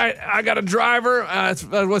 That's right. I got a driver. That's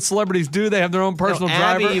what celebrities do. They have their own personal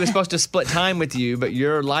driver. Abby was supposed to split time with you, but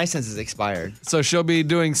your license is expired. So she'll be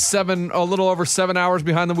doing a little over 7 hours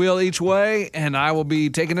behind the wheel each way, and I will be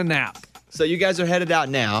taking a nap. So you guys are headed out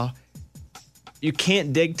now. You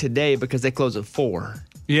can't dig today because they close at 4.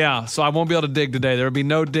 Yeah, so I won't be able to dig today. There will be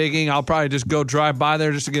no digging. I'll probably just go drive by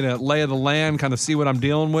there just to get a lay of the land, kind of see what I'm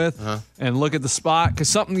dealing with, and look at the spot. Because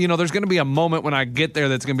something, there's going to be a moment when I get there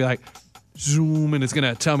that's going to be like, zoom, and it's going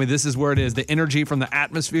to tell me this is where it is, the energy from the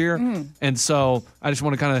atmosphere. And so I just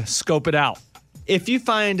want to kind of scope it out. If you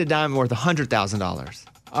find a diamond worth $100,000,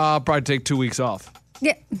 I'll probably take 2 weeks off.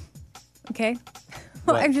 Yeah. Okay.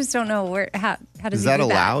 Well, I just don't know how does is he that do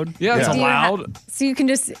allowed? Yeah, it's allowed. So you can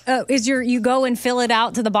just you go and fill it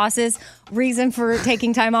out to the boss's reason for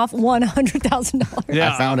taking time off $100,000.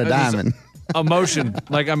 Yeah, I found a diamond. Emotion,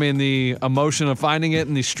 the emotion of finding it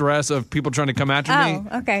and the stress of people trying to come after me.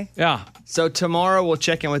 Oh, okay. Yeah. So tomorrow we'll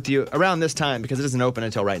check in with you around this time because it doesn't open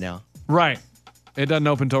until right now. Right. It doesn't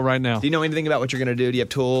open until right now. Do you know anything about what you're going to do? Do you have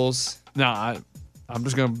tools? No, I'm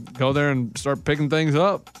just going to go there and start picking things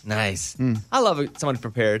up. Nice. I love it. Someone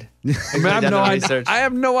prepared. I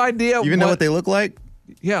have no idea. You even know what they look like?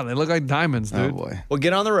 Yeah, they look like diamonds, dude. Oh, boy. Well,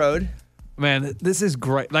 get on the road. Man, this is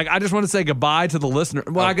great. I just want to say goodbye to the listener.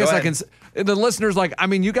 Well, I guess I can. The listeners,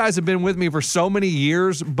 you guys have been with me for so many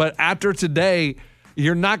years, but after today,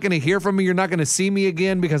 you're not going to hear from me. You're not going to see me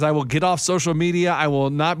again because I will get off social media. I will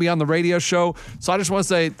not be on the radio show. So I just want to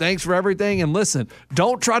say thanks for everything. And listen,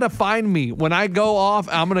 don't try to find me. When I go off,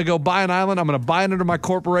 I'm going to go buy an island. I'm going to buy it under my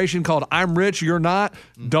corporation called I'm Rich, You're Not.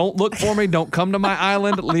 Don't look for me. Don't come to my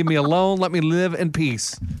island. Leave me alone. Let me live in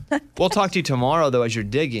peace. We'll talk to you tomorrow, though, as you're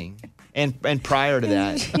digging. And prior to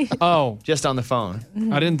that, just on the phone.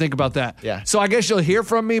 I didn't think about that. Yeah. So I guess you'll hear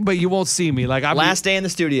from me, but you won't see me. Last day in the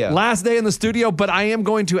studio. Last day in the studio, but I am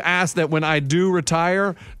going to ask that when I do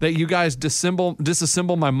retire, that you guys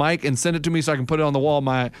disassemble my mic and send it to me so I can put it on the wall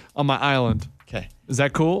on my island. Okay. Is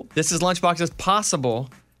that cool? This is Lunchbox's possible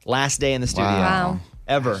last day in the studio. Wow.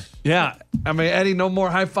 ever. Yeah. I mean, Eddie, no more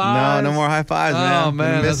high fives. No more high fives, man. Oh,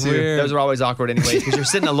 man, that's weird. Those are always awkward anyway because you're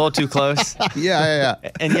sitting a little too close. Yeah.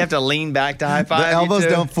 And you have to lean back to high five. The elbows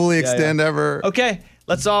don't fully extend ever. Okay,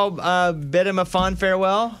 let's all bid him a fond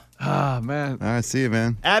farewell. Ah, man. All right, see you,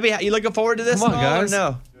 man. Abby, you looking forward to this? Come on, at all, guys. Or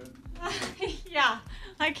no? Yeah,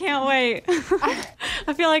 I can't wait.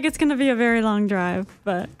 I feel like it's going to be a very long drive,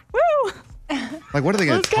 but woo! Like, what are they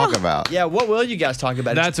going to talk about? Yeah, what will you guys talk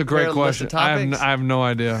about? That's a great question. I have no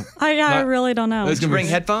idea. I really don't know. Did you bring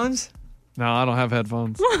headphones? No, I don't have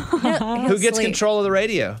headphones. Who gets control of the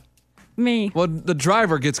radio? Me. Well, the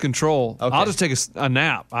driver gets control. Okay. I'll just take a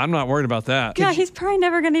nap. I'm not worried about that. Yeah, he's probably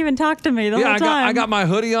never going to even talk to me the whole time. I got my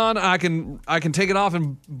hoodie on. I can take it off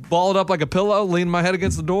and ball it up like a pillow, lean my head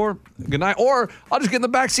against the door. Good night. Or I'll just get in the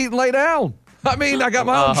back seat and lay down. I mean, I got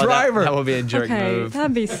my own driver. That would be a jerk move.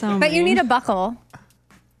 That'd be so But you need a buckle.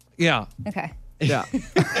 Yeah. Okay. Yeah.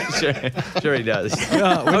 Sure he does.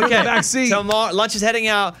 Yeah, we're in the back seat. So lunch is heading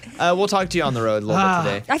out. We'll talk to you on the road a little bit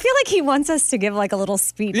today. I feel like he wants us to give like a little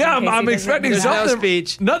speech. Yeah, in case I'm he doesn't expecting do that. something. No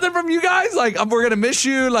speech. Nothing from you guys. Like, we're gonna miss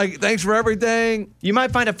you. Like, thanks for everything. You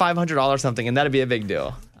might find a $500 something, and that'd be a big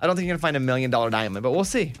deal. I don't think you're gonna find $1 million diamond, but we'll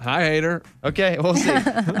see. Hi, hater. Okay, we'll see.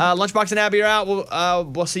 Lunchbox and Abby are out.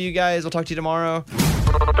 We'll see you guys. We'll talk to you tomorrow.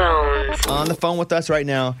 On the phone with us right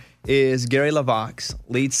now is Gary Levox,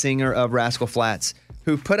 lead singer of Rascal Flatts,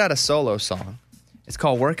 who put out a solo song. It's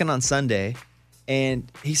called Working on Sunday.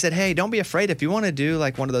 And he said, hey, don't be afraid if you want to do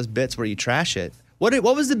like one of those bits where you trash it. What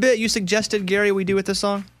was the bit you suggested, Gary, we do with this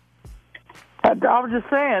song? I was just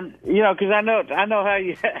saying, because I know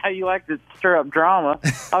how you like to stir up drama.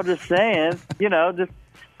 I was just saying, just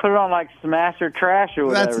put it on like smash or trash or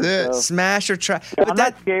whatever. That's it. So. Smash or trash. Yeah, I'm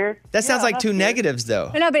not scared. That sounds like I'm not two scared. negatives,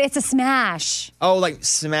 though. No, but it's a smash. Oh, like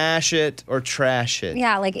smash it or trash it.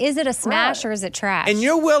 Yeah, like is it a smash or is it trash? And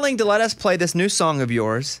you're willing to let us play this new song of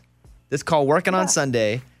yours that's called Working on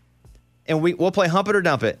Sunday, and we'll play Hump It or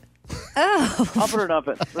Dump It. Oh. Hump it or dump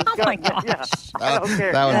it. Let's go. My gosh. Yeah, I don't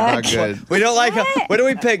care. That was not good. We don't like what do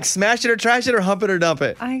we pick? Smash it or trash it or hump it or dump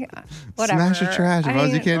it? Whatever. Smash or trash. As long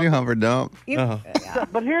as you can't do hump or dump.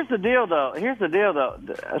 But here's the deal, though.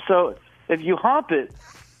 So if you hump it,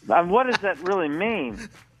 what does that really mean?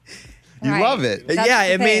 You Right. love it. That's Yeah,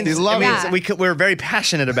 the it means, thing. You love Yeah. we're very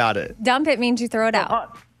passionate about it. Dump it means you throw it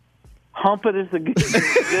out. Hump it is the good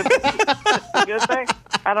thing?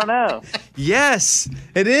 I don't know. Yes,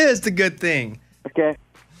 it is the good thing.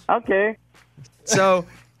 Okay. So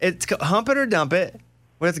it's Hump It or Dump It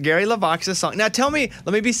with Gary Levox's song. Now tell me,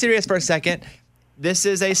 let me be serious for a second. This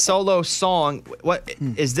is a solo song. What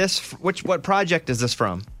is this? What project is this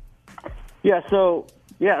from? So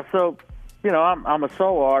I'm a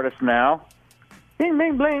solo artist now. Bing,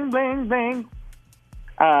 bing, bling, bling, bing.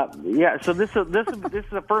 So this is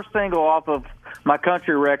the first single off of my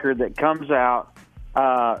country record that comes out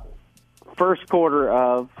first quarter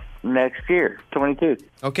of next year, 22.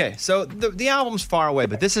 Okay, so the album's far away,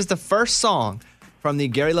 but this is the first song from the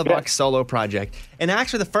Gary Levox solo project, and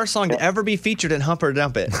actually the first song to ever be featured in Hump or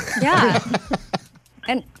Dump It. Yeah.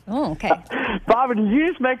 And okay. Bobby, did you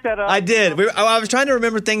just make that up? I did. I was trying to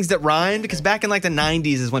remember things that rhymed because back in like the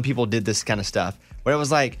 90s is when people did this kind of stuff. Where it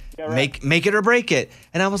was like, make it or break it.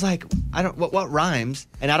 And I was like, what rhymes?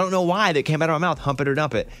 And I don't know why that came out of my mouth, hump it or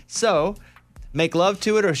dump it. So, make love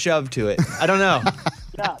to it or shove to it. I don't know.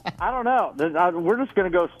 Yeah, I don't know. We're just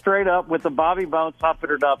going to go straight up with the Bobby Bones hump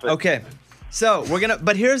it or dump it. Okay. So,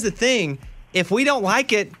 but here's the thing. If we don't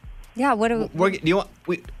like it, yeah, what do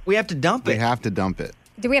we have to dump it. We have to dump it.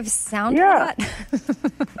 Do we have sound for that?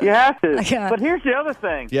 You have to. Yeah. But here's the other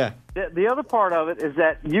thing. Yeah. The other part of it is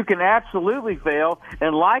that you can absolutely fail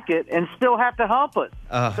and like it and still have to hump it.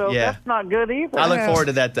 So yeah. that's not good either. I look forward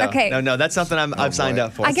to that, though. Okay. No, that's something I've signed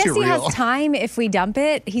up for. I guess he has time if we dump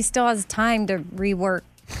it. He still has time to rework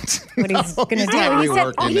what he's going to do.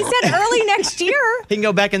 He said early next year. He can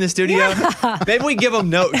go back in the studio. Yeah. Maybe we give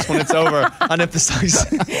him notes when it's over on if the song's.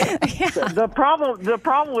 The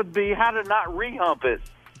problem would be how to not re-hump it.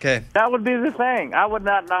 Okay. That would be the thing. I wouldn't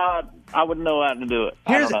know how to do it.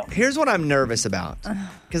 Here's what I'm nervous about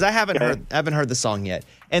because I haven't heard the song yet,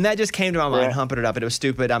 and that just came to my mind. Yeah. Hump it up. It was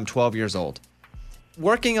stupid. I'm 12 years old.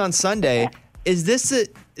 Working on Sunday. Is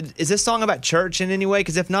this song about church in any way?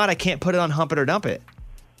 Because if not, I can't put it on Hump It or Dump It.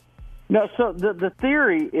 No. So the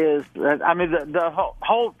theory is, the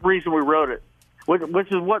whole reason we wrote it,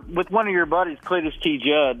 which is with one of your buddies, Cletus T.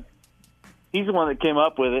 Judd. He's the one that came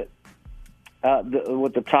up with it.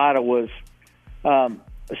 What the title was.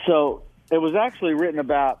 So it was actually written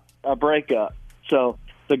about a breakup. So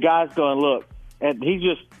the guy's going, look, and he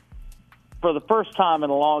just, for the first time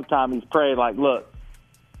in a long time, he's prayed like, look,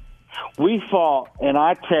 We fought, and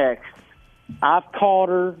I text. I've called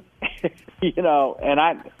her,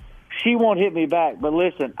 and she won't hit me back. But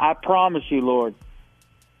listen, I promise you, Lord,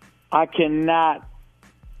 I cannot.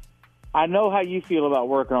 I know how you feel about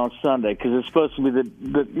working on Sunday because it's supposed to be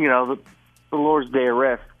the Lord's day of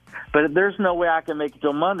rest. But there's no way I can make it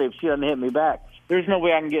till Monday if she doesn't hit me back. There's no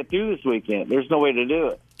way I can get through this weekend. There's no way to do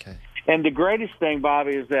it. Okay. And the greatest thing,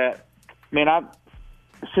 Bobby, is that,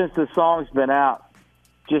 since the song's been out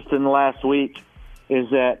just in the last week, is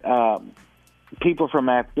that people from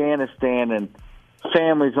Afghanistan and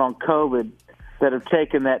families on COVID that have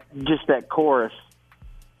taken that chorus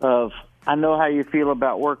of, I know how you feel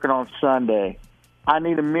about working on Sunday. I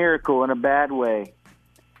need a miracle in a bad way.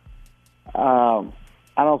 I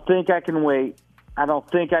don't think I can wait. I don't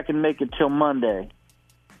think I can make it till Monday.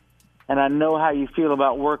 And I know how you feel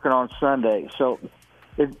about working on Sunday. So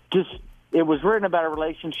it was written about a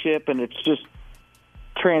relationship, and it's just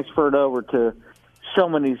transferred over to so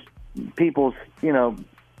many people's,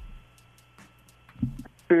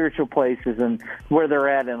 spiritual places and where they're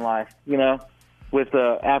at in life, with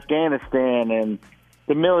Afghanistan and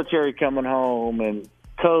the military coming home and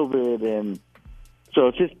COVID. And so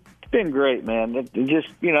it's been great, man. That's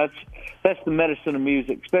the medicine of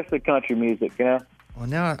music, especially country music, Well,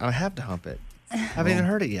 now I have to hump it. I haven't even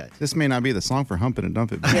heard it yet. This may not be the song for Hump It and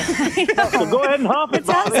Dump It. So go ahead and hump it,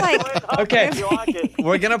 Bobby. Okay,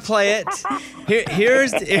 we're gonna play it.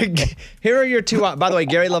 Here are your two. By the way,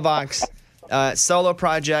 Gary Levox, solo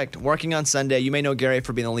project, working on Sunday. You may know Gary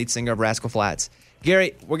for being the lead singer of Rascal Flatts.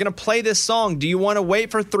 Gary, we're gonna play this song. Do you want to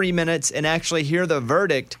wait for 3 minutes and actually hear the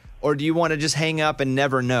verdict, or do you want to just hang up and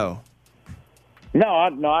never know? No,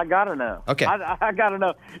 I gotta know. Okay. I gotta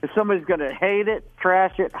know if somebody's gonna hate it,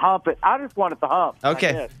 trash it, hump it. I just want it to hump.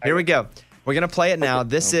 Okay, here we go. We're gonna play it now.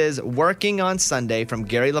 This is "Working on Sunday" from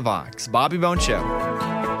Gary Levox, Bobby Bone Show.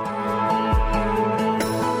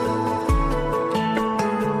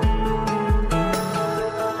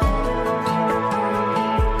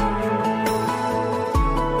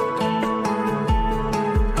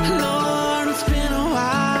 Lord, it's been a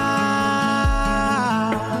while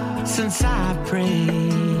since I prayed,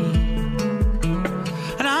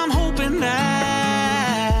 and I'm hoping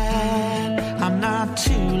that I'm not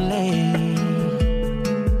too late.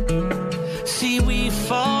 See, we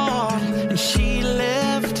fought and she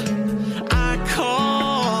left. I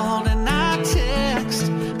called and I text,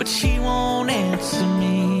 but she won't answer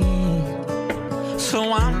me.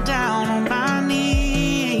 So I'm down on my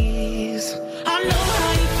knees. I know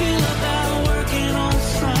how you feel about working on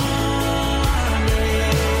Sunday,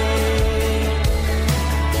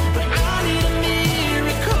 but I need a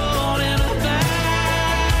miracle in a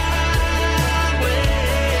bad way.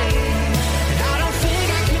 And I don't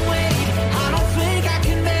think I can wait. I don't think I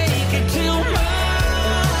can make it till Monday.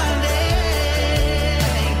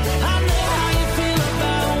 I know how you feel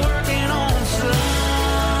about working on Sunday,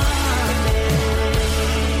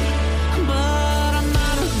 but I'm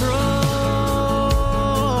not a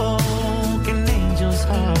broken angel's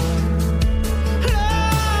heart.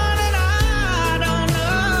 Lord, and I don't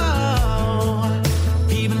know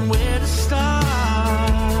even where to start.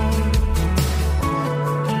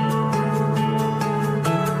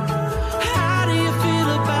 How do you feel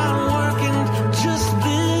about working just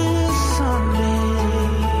this Sunday?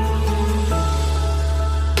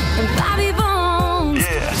 Bobby Bones.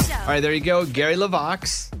 All right, there you go. Gary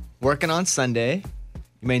Levox, working on Sunday.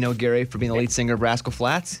 You may know Gary for being the lead singer of Rascal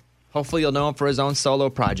Flatts. Hopefully, you'll know him for his own solo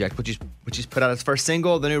project, which he's put out his first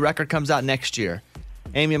single. The new record comes out next year.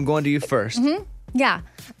 Amy, I'm going to you first. Mm-hmm. Yeah.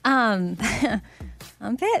 Hump it.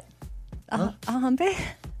 I'll hump it.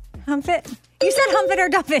 Hump it. You said hump it or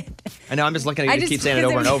dump it. I know, I'm just looking at you to keep saying it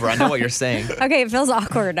over and over. I know what you're saying. Okay, it feels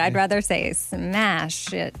awkward. I'd rather say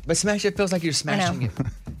smash it. But smash it feels like you're smashing it.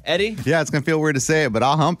 Eddie? Yeah, it's going to feel weird to say it, but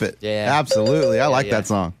I'll hump it. Yeah. Absolutely. I like that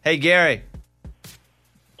song. Hey, Gary.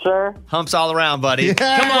 Sir? Humps all around, buddy. Yeah.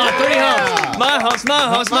 Come on, 3 humps. My humps, my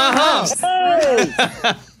humps, my humps. Hey!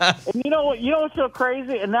 And you know what's so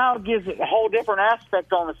crazy? And now it gives it a whole different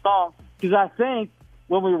aspect on the song, because I think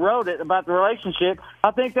when we wrote it about the relationship, I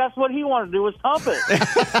think that's what he wanted to do was hump it.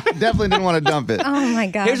 Definitely didn't want to dump it. Oh, my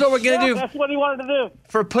God. Here's what we're going to do. That's what he wanted to do.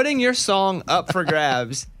 For putting your song up for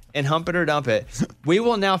grabs and Hump It or Dump It, we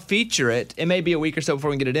will now feature it. It may be a week or so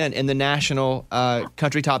before we get it in the National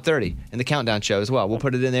Country Top 30 in the Countdown Show as well. We'll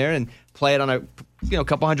put it in there and play it on a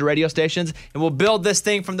couple hundred radio stations, and we'll build this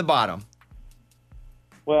thing from the bottom.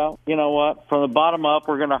 Well, you know what? From the bottom up,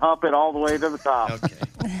 we're going to hump it all the way to the top. Okay.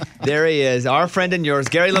 There he is, our friend and yours,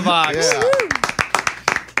 Gary Levox. Yeah. Love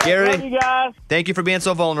Gary, you guys. thank you for being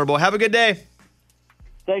so vulnerable. Have a good day.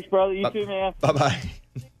 Thanks, brother. You too, man. Bye-bye.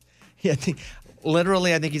 Yeah, I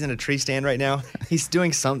think he's in a tree stand right now. He's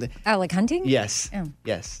doing something. Oh, like hunting? Yes. Oh.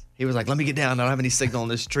 Yes. He was like, let me get down. I don't have any signal in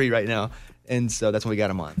this tree right now. And so that's when we got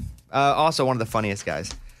him on. Also, one of the funniest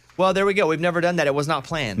guys. Well, there we go. We've never done that. It was not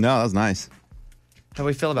planned. No, that was nice. How do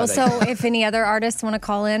we feel about that? So if any other artists want to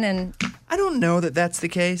call in and... I don't know that that's the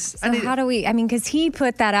case. So how do we... I mean, because he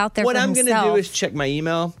put that out there what for I'm himself. going to do is check my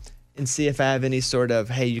email and see if I have any sort of,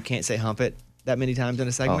 hey, you can't say hump it that many times in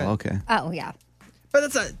a segment. Oh, okay. Oh, yeah. But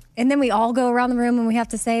that's not... And then we all go around the room and we have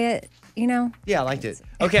to say it, you know? Yeah, I liked it.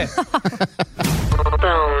 Okay.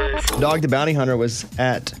 Dog the Bounty Hunter was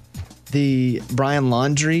at the Brian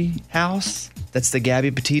Laundrie house. That's the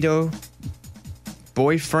Gabby Petito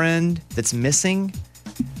boyfriend that's missing.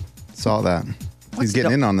 Saw that. He's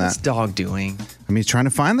getting in on that. What's dog doing? I mean, he's trying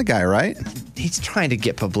to find the guy, right? He's trying to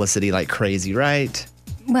get publicity like crazy, right?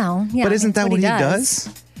 Well, yeah. But isn't that what he does?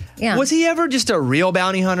 Yeah. Was he ever just a real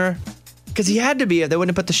bounty hunter? Because he had to be. They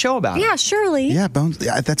wouldn't have put the show about him. Yeah, surely. Yeah, Bones.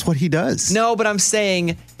 Yeah, that's what he does. No, but I'm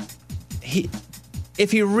saying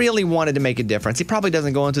if he really wanted to make a difference, he probably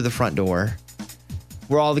doesn't go in through the front door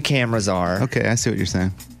where all the cameras are. Okay, I see what you're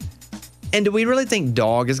saying. And do we really think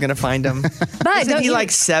Dog is going to find him? But Isn't he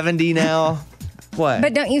like 70 now? What?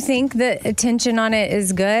 But don't you think that attention on it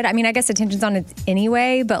is good? I mean, I guess attention's on it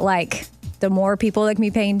anyway, but like the more people that can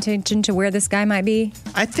be paying attention to where this guy might be.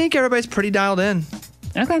 I think everybody's pretty dialed in.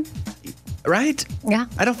 Okay. Right? Yeah.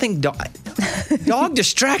 I don't think Dog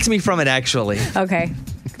distracts me from it, actually. Okay.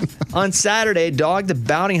 On Saturday, Dog the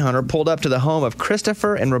Bounty Hunter pulled up to the home of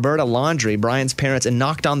Christopher and Roberta Laundrie, Brian's parents, and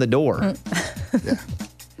knocked on the door. Yeah.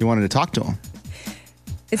 You wanted to talk to him.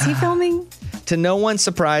 Is he filming? To no one's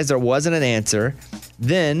surprise, there wasn't an answer.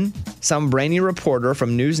 Then some brainy reporter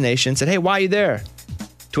from News Nation said, hey, why are you there?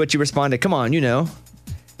 To which he responded, come on, you know.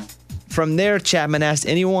 From there, Chapman asked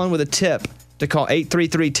anyone with a tip to call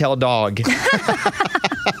 833-TELL-DOG.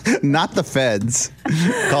 Not the feds.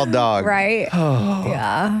 Call Dog. Right. Oh.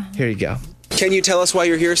 Yeah. Here you go. Can you tell us why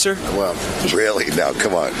you're here, sir? Well, really? Now,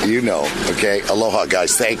 come on. You know, okay? Aloha,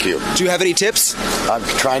 guys. Thank you. Do you have any tips? I'm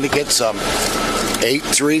trying to get some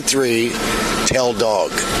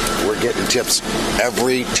 833-TELL-DOG. We're getting tips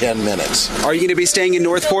every 10 minutes. Are you going to be staying in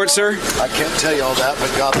Northport, sir? I can't tell you all that,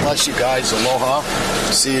 but God bless you guys. Aloha.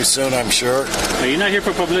 See you soon, I'm sure. Now, you're not here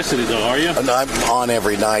for publicity, though, are you? No, I'm on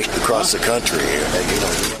every night across the country.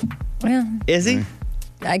 Yeah. Is he?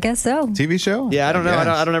 I guess so. TV show? Yeah, I don't know.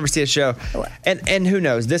 I don't ever see a show. And who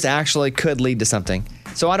knows? This actually could lead to something.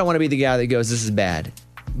 So I don't want to be the guy that goes, this is bad.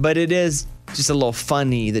 But it is just a little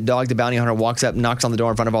funny that Dog the Bounty Hunter walks up, knocks on the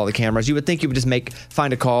door in front of all the cameras. You would think you would just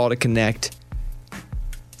find a call to connect.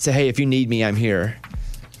 Say, hey, if you need me, I'm here.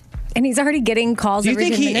 And he's already getting calls. Do you every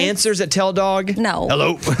think 10 he minutes? answers at Tell Dog? No.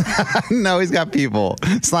 Hello? No, he's got people.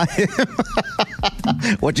 It's not him.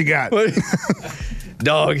 What you got?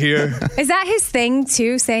 Dog here. Is that his thing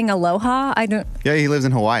too? Saying aloha? I don't. Yeah, he lives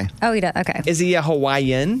in Hawaii. Oh, he does. Okay. Is he a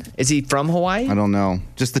Hawaiian? Is he from Hawaii? I don't know.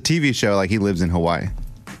 Just the TV show, like he lives in Hawaii.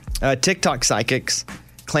 TikTok psychics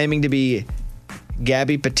claiming to be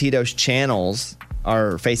Gabby Petito's channels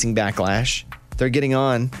are facing backlash. They're getting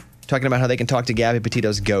on, talking about how they can talk to Gabby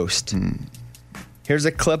Petito's ghost. Here's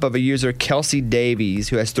a clip of a user, Kelsey Davies,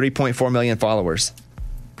 who has 3.4 million followers.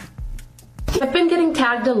 I've been getting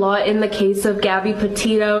tagged a lot in the case of Gabby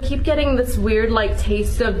Petito. I keep getting this weird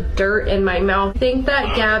taste of dirt in my mouth. I think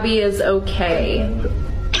that Gabby is okay.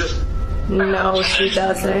 No, she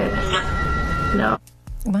doesn't. No.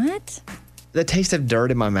 What? The taste of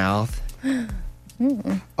dirt in my mouth.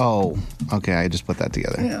 Oh, okay. I just put that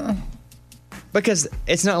together. Yeah. Because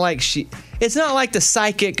it's not like the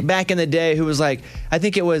psychic back in the day who was like, I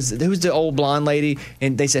think who's the old blonde lady,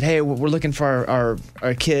 and they said, hey, we're looking for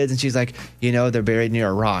our kids, and she's like, they're buried near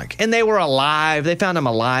a rock. And they were alive. They found them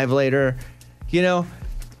alive later.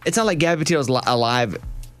 It's not like Gabby Petito's alive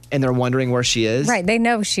and they're wondering where she is. Right. They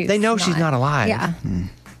know she's not alive. Yeah.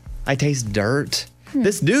 I taste dirt.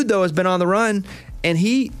 This dude, though, has been on the run, and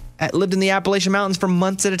he lived in the Appalachian Mountains for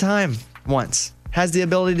months at a time once. Has the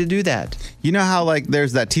ability to do that. You know how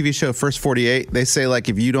there's that TV show First 48? They say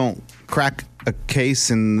if you don't crack a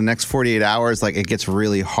case in the next 48 hours, it gets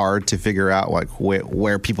really hard to figure out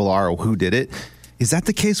where people are or who did it. Is that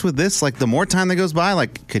the case with this? The more time that goes by,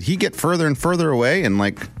 could he get further and further away and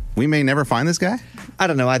we may never find this guy? I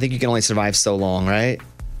don't know. I think you can only survive so long, right?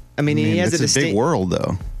 I mean he has a big world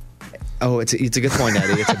though. Oh, it's a good point,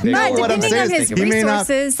 Eddie. It's a big world. world. Depending on his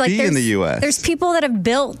resources, he may not be in the U.S. There's people that have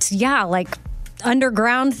built,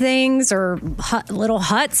 underground things or little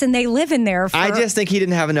huts, and they live in there. I just think he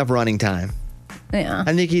didn't have enough running time. Yeah.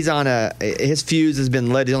 I think he's on his fuse has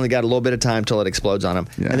been lit. He's only got a little bit of time till it explodes on him.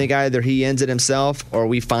 Yeah. I think either he ends it himself or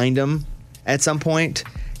we find him at some point.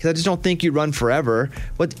 because I just don't think you run forever.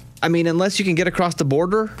 Unless you can get across the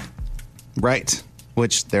border. Right.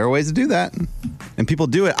 Which there are ways to do that. And people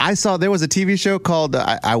do it. I saw there was a TV show called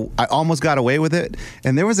I Almost Got Away with It.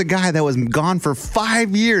 And there was a guy that was gone for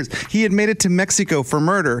 5 years. He had made it to Mexico for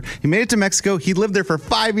murder. He made it to Mexico. He lived there for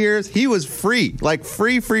 5 years. He was free, like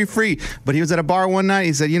free. But he was at a bar one night.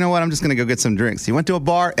 He said, you know what? I'm just going to go get some drinks. He went to a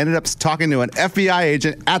bar, ended up talking to an FBI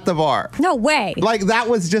agent at the bar. No way. Like that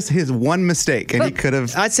was just his one mistake. And he could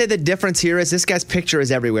have. I'd say the difference here is this guy's picture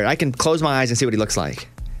is everywhere. I can close my eyes and see what he looks like.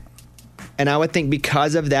 And I would think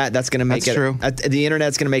because of that, that's going to make true. The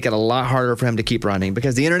internet's going to make it a lot harder for him to keep running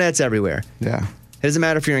because the internet's everywhere. Yeah. It doesn't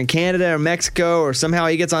matter if you're in Canada or Mexico or somehow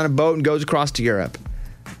he gets on a boat and goes across to Europe.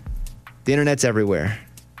 The internet's everywhere.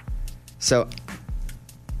 So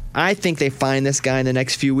I think they find this guy in the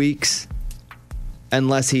next few weeks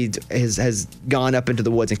unless he has gone up into the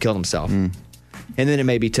woods and killed himself. And then it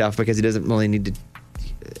may be tough because he doesn't really need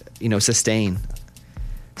to, sustain.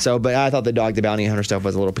 So, but I thought the Dog the Bounty Hunter stuff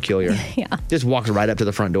was a little peculiar. Yeah. Just walks right up to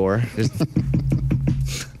the front door.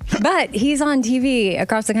 But he's on TV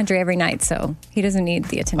across the country every night, so he doesn't need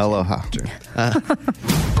the attention. Aloha.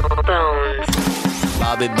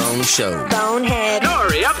 Bobby Bone Show. Bonehead.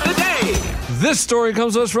 Story of the day. This story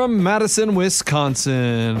comes to us from Madison,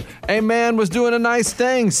 Wisconsin. A man was doing a nice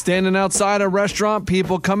thing, standing outside a restaurant.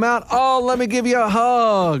 People come out. Oh, let me give you a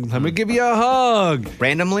hug. Let me give you a hug.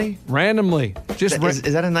 Randomly? Just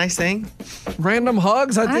is that a nice thing? Random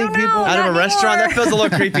hugs? I think people out of a restaurant, that feels a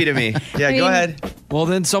little creepy to me. Yeah, go ahead. Well,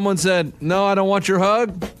 then someone said, no, I don't want your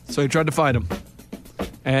hug. So he tried to fight him.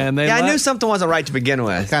 And they I knew something wasn't right to begin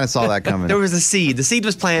with. Kind of saw that coming. There was a seed. The seed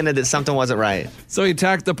was planted that something wasn't right. So he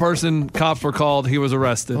attacked the person. Cops were called. He was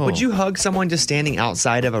arrested. Would you hug someone just standing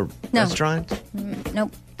outside of a restaurant?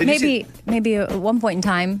 Nope. Maybe at one point in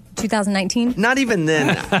time, 2019. Not even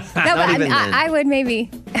then. I would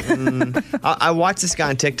maybe. I watched this guy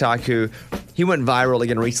on TikTok who he went viral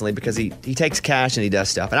again recently because he takes cash and he does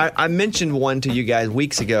stuff. And I mentioned one to you guys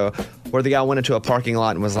weeks ago where the guy went into a parking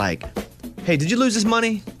lot and was like, hey, did you lose this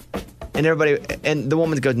money? And the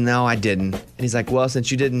woman goes, no, I didn't. And he's like, well, since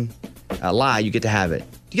you didn't lie, you get to have it.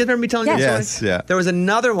 Do you guys remember me telling you this Yes, story? yeah. There was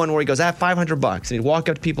another one where he goes, I have $500. And he'd walk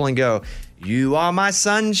up to people and go, you are my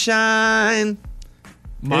sunshine.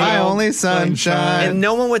 My only sunshine. And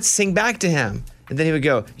no one would sing back to him. And then he would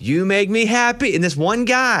go, you make me happy. And this one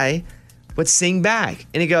guy would sing back.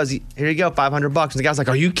 And he goes, here you go, $500. And the guy's like,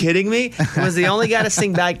 are you kidding me? He was the only guy to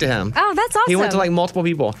sing back to him. Oh, that's awesome. He went to like multiple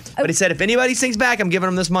people. But he said, if anybody sings back, I'm giving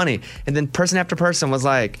him this money. And then person after person was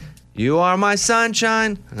like, you are my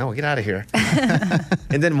sunshine. No, get out of here.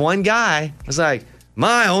 And then one guy was like,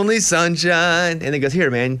 my only sunshine. And he goes, here,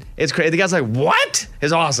 man. It's crazy. The guy's like, what?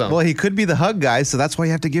 It's awesome. Well, he could be the hug guy, so that's why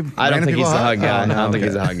you have to give. I don't think he's the hug guy. Oh, no, I don't think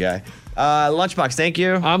he's the hug guy. Lunchbox, thank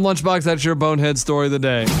you. I'm Lunchbox. That's your bonehead story of the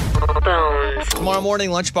day. Tomorrow morning,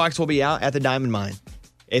 Lunchbox will be out at the diamond mine.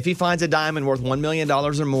 If he finds a diamond worth $1 million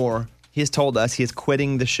or more, he has told us he is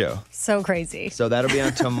quitting the show. So crazy. So that'll be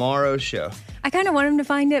on tomorrow's show. I kind of want him to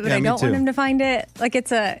find it, but Yeah, I me don't too. want him to find it. Like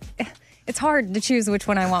it's hard to choose which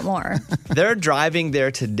one I want more. They're driving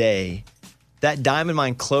there today. That diamond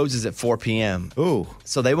mine closes at 4 p.m. Ooh.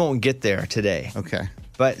 So they won't get there today. Okay.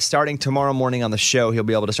 But starting tomorrow morning on the show, he'll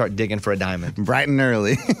be able to start digging for a diamond. Bright and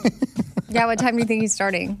early. Yeah, what time do you think he's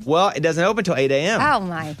starting? Well, it doesn't open till 8 a.m. Oh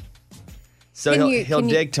my. So he'll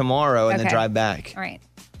dig tomorrow and then Okay. drive back. All right.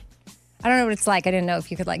 I don't know what it's like. I didn't know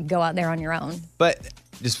if you could like go out there on your own. But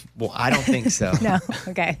I don't think so. No.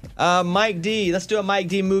 Okay. Mike D, let's do a Mike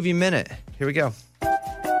D movie minute. Here we go.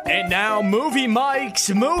 And now, Movie Mike's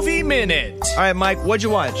Movie Minute. All right, Mike, what'd you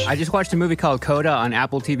watch? I just watched a movie called Coda on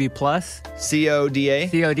Apple TV Plus. CODA?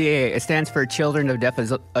 CODA. It stands for Children of Deaf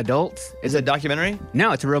Adults. Is it a documentary?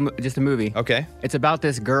 No, it's just a movie. Okay. It's about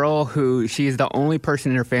this girl who she's the only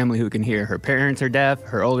person in her family who can hear. Her parents are deaf.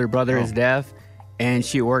 Her older brother is deaf. And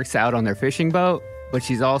she works out on their fishing boat, but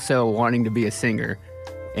she's also wanting to be a singer.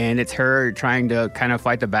 And it's her trying to kind of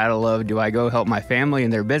fight the battle of, do I go help my family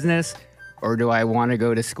in their business, or do I want to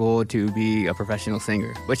go to school to be a professional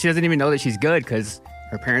singer? But she doesn't even know that she's good because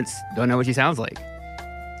her parents don't know what she sounds like.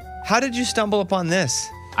 How did you stumble upon this?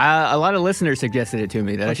 A lot of listeners suggested it to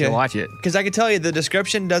me that I should watch it. Because I can tell you the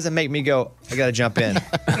description doesn't make me go, I got to jump in.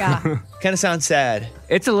 Yeah. Kind of sounds sad.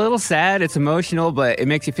 It's a little sad. It's emotional, but it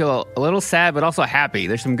makes you feel a little sad, but also happy.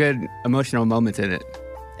 There's some good emotional moments in it.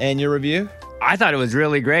 And your review? I thought it was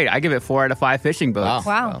really great. I give it 4 out of 5 fishing boats.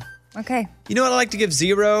 Wow. Okay. You know what I like to give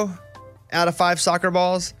 0 out of 5 soccer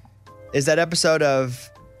balls? Is that episode of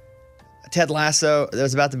Ted Lasso that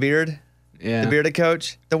was about the beard? Yeah. The bearded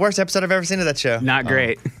coach? The worst episode I've ever seen of that show. Not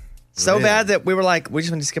great. So bad that we were like, we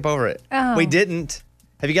just want to skip over it. Oh. We didn't.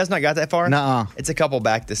 Have you guys not got that far? Nuh-uh. It's a couple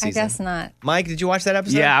back this I season. guess not. Mike, did you watch that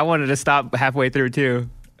episode? Yeah, I wanted to stop halfway through too.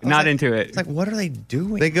 Not into it. It's like, what are they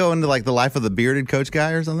doing? They go into like the life of the bearded coach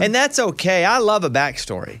guy or something. And that's okay. I love a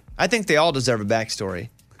backstory. I think they all deserve a backstory.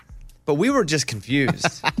 But we were just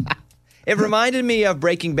confused. It reminded me of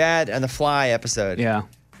Breaking Bad and the Fly episode. Yeah.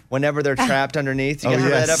 Whenever they're trapped underneath. You guys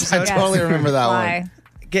remember that episode? I totally remember that one.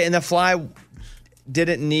 And the Fly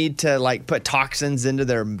didn't need to like put toxins into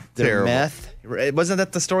their meth. Wasn't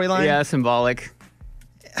that the storyline? Yeah, symbolic.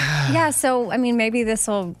 Yeah, so, I mean, maybe this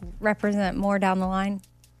will represent more down the line.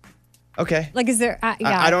 Okay. Like, is there...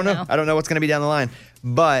 I don't know. I don't know what's going to be down the line.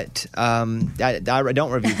 But I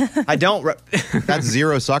don't review. I don't... That's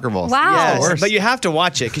 0 soccer balls. Wow. Yes, but you have to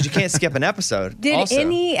watch it because you can't skip an episode. Did also.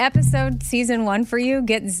 any episode season 1 for you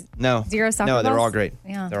get No. 0 soccer No, balls? they're all great.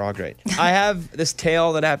 Yeah. They're all great. I have this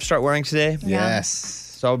tail that I have to start wearing today. Yeah. Yes.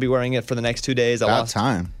 So I'll be wearing it for the next 2 days. About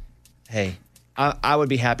time. Hey, I would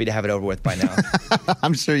be happy to have it over with by now.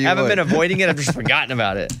 I'm sure you I haven't would. been avoiding it. I've just forgotten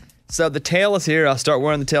about it. So the tail is here. I'll start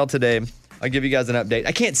wearing the tail today. I'll give you guys an update.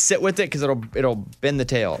 I can't sit with it because it'll bend the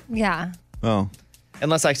tail. Yeah. Oh.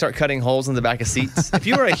 Unless I start cutting holes in the back of seats. If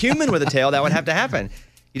you were a human with a tail, that would have to happen.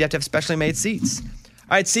 You'd have to have specially made seats. All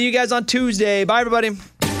right, see you guys on Tuesday. Bye, everybody.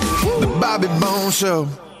 The Bobby Bones Show.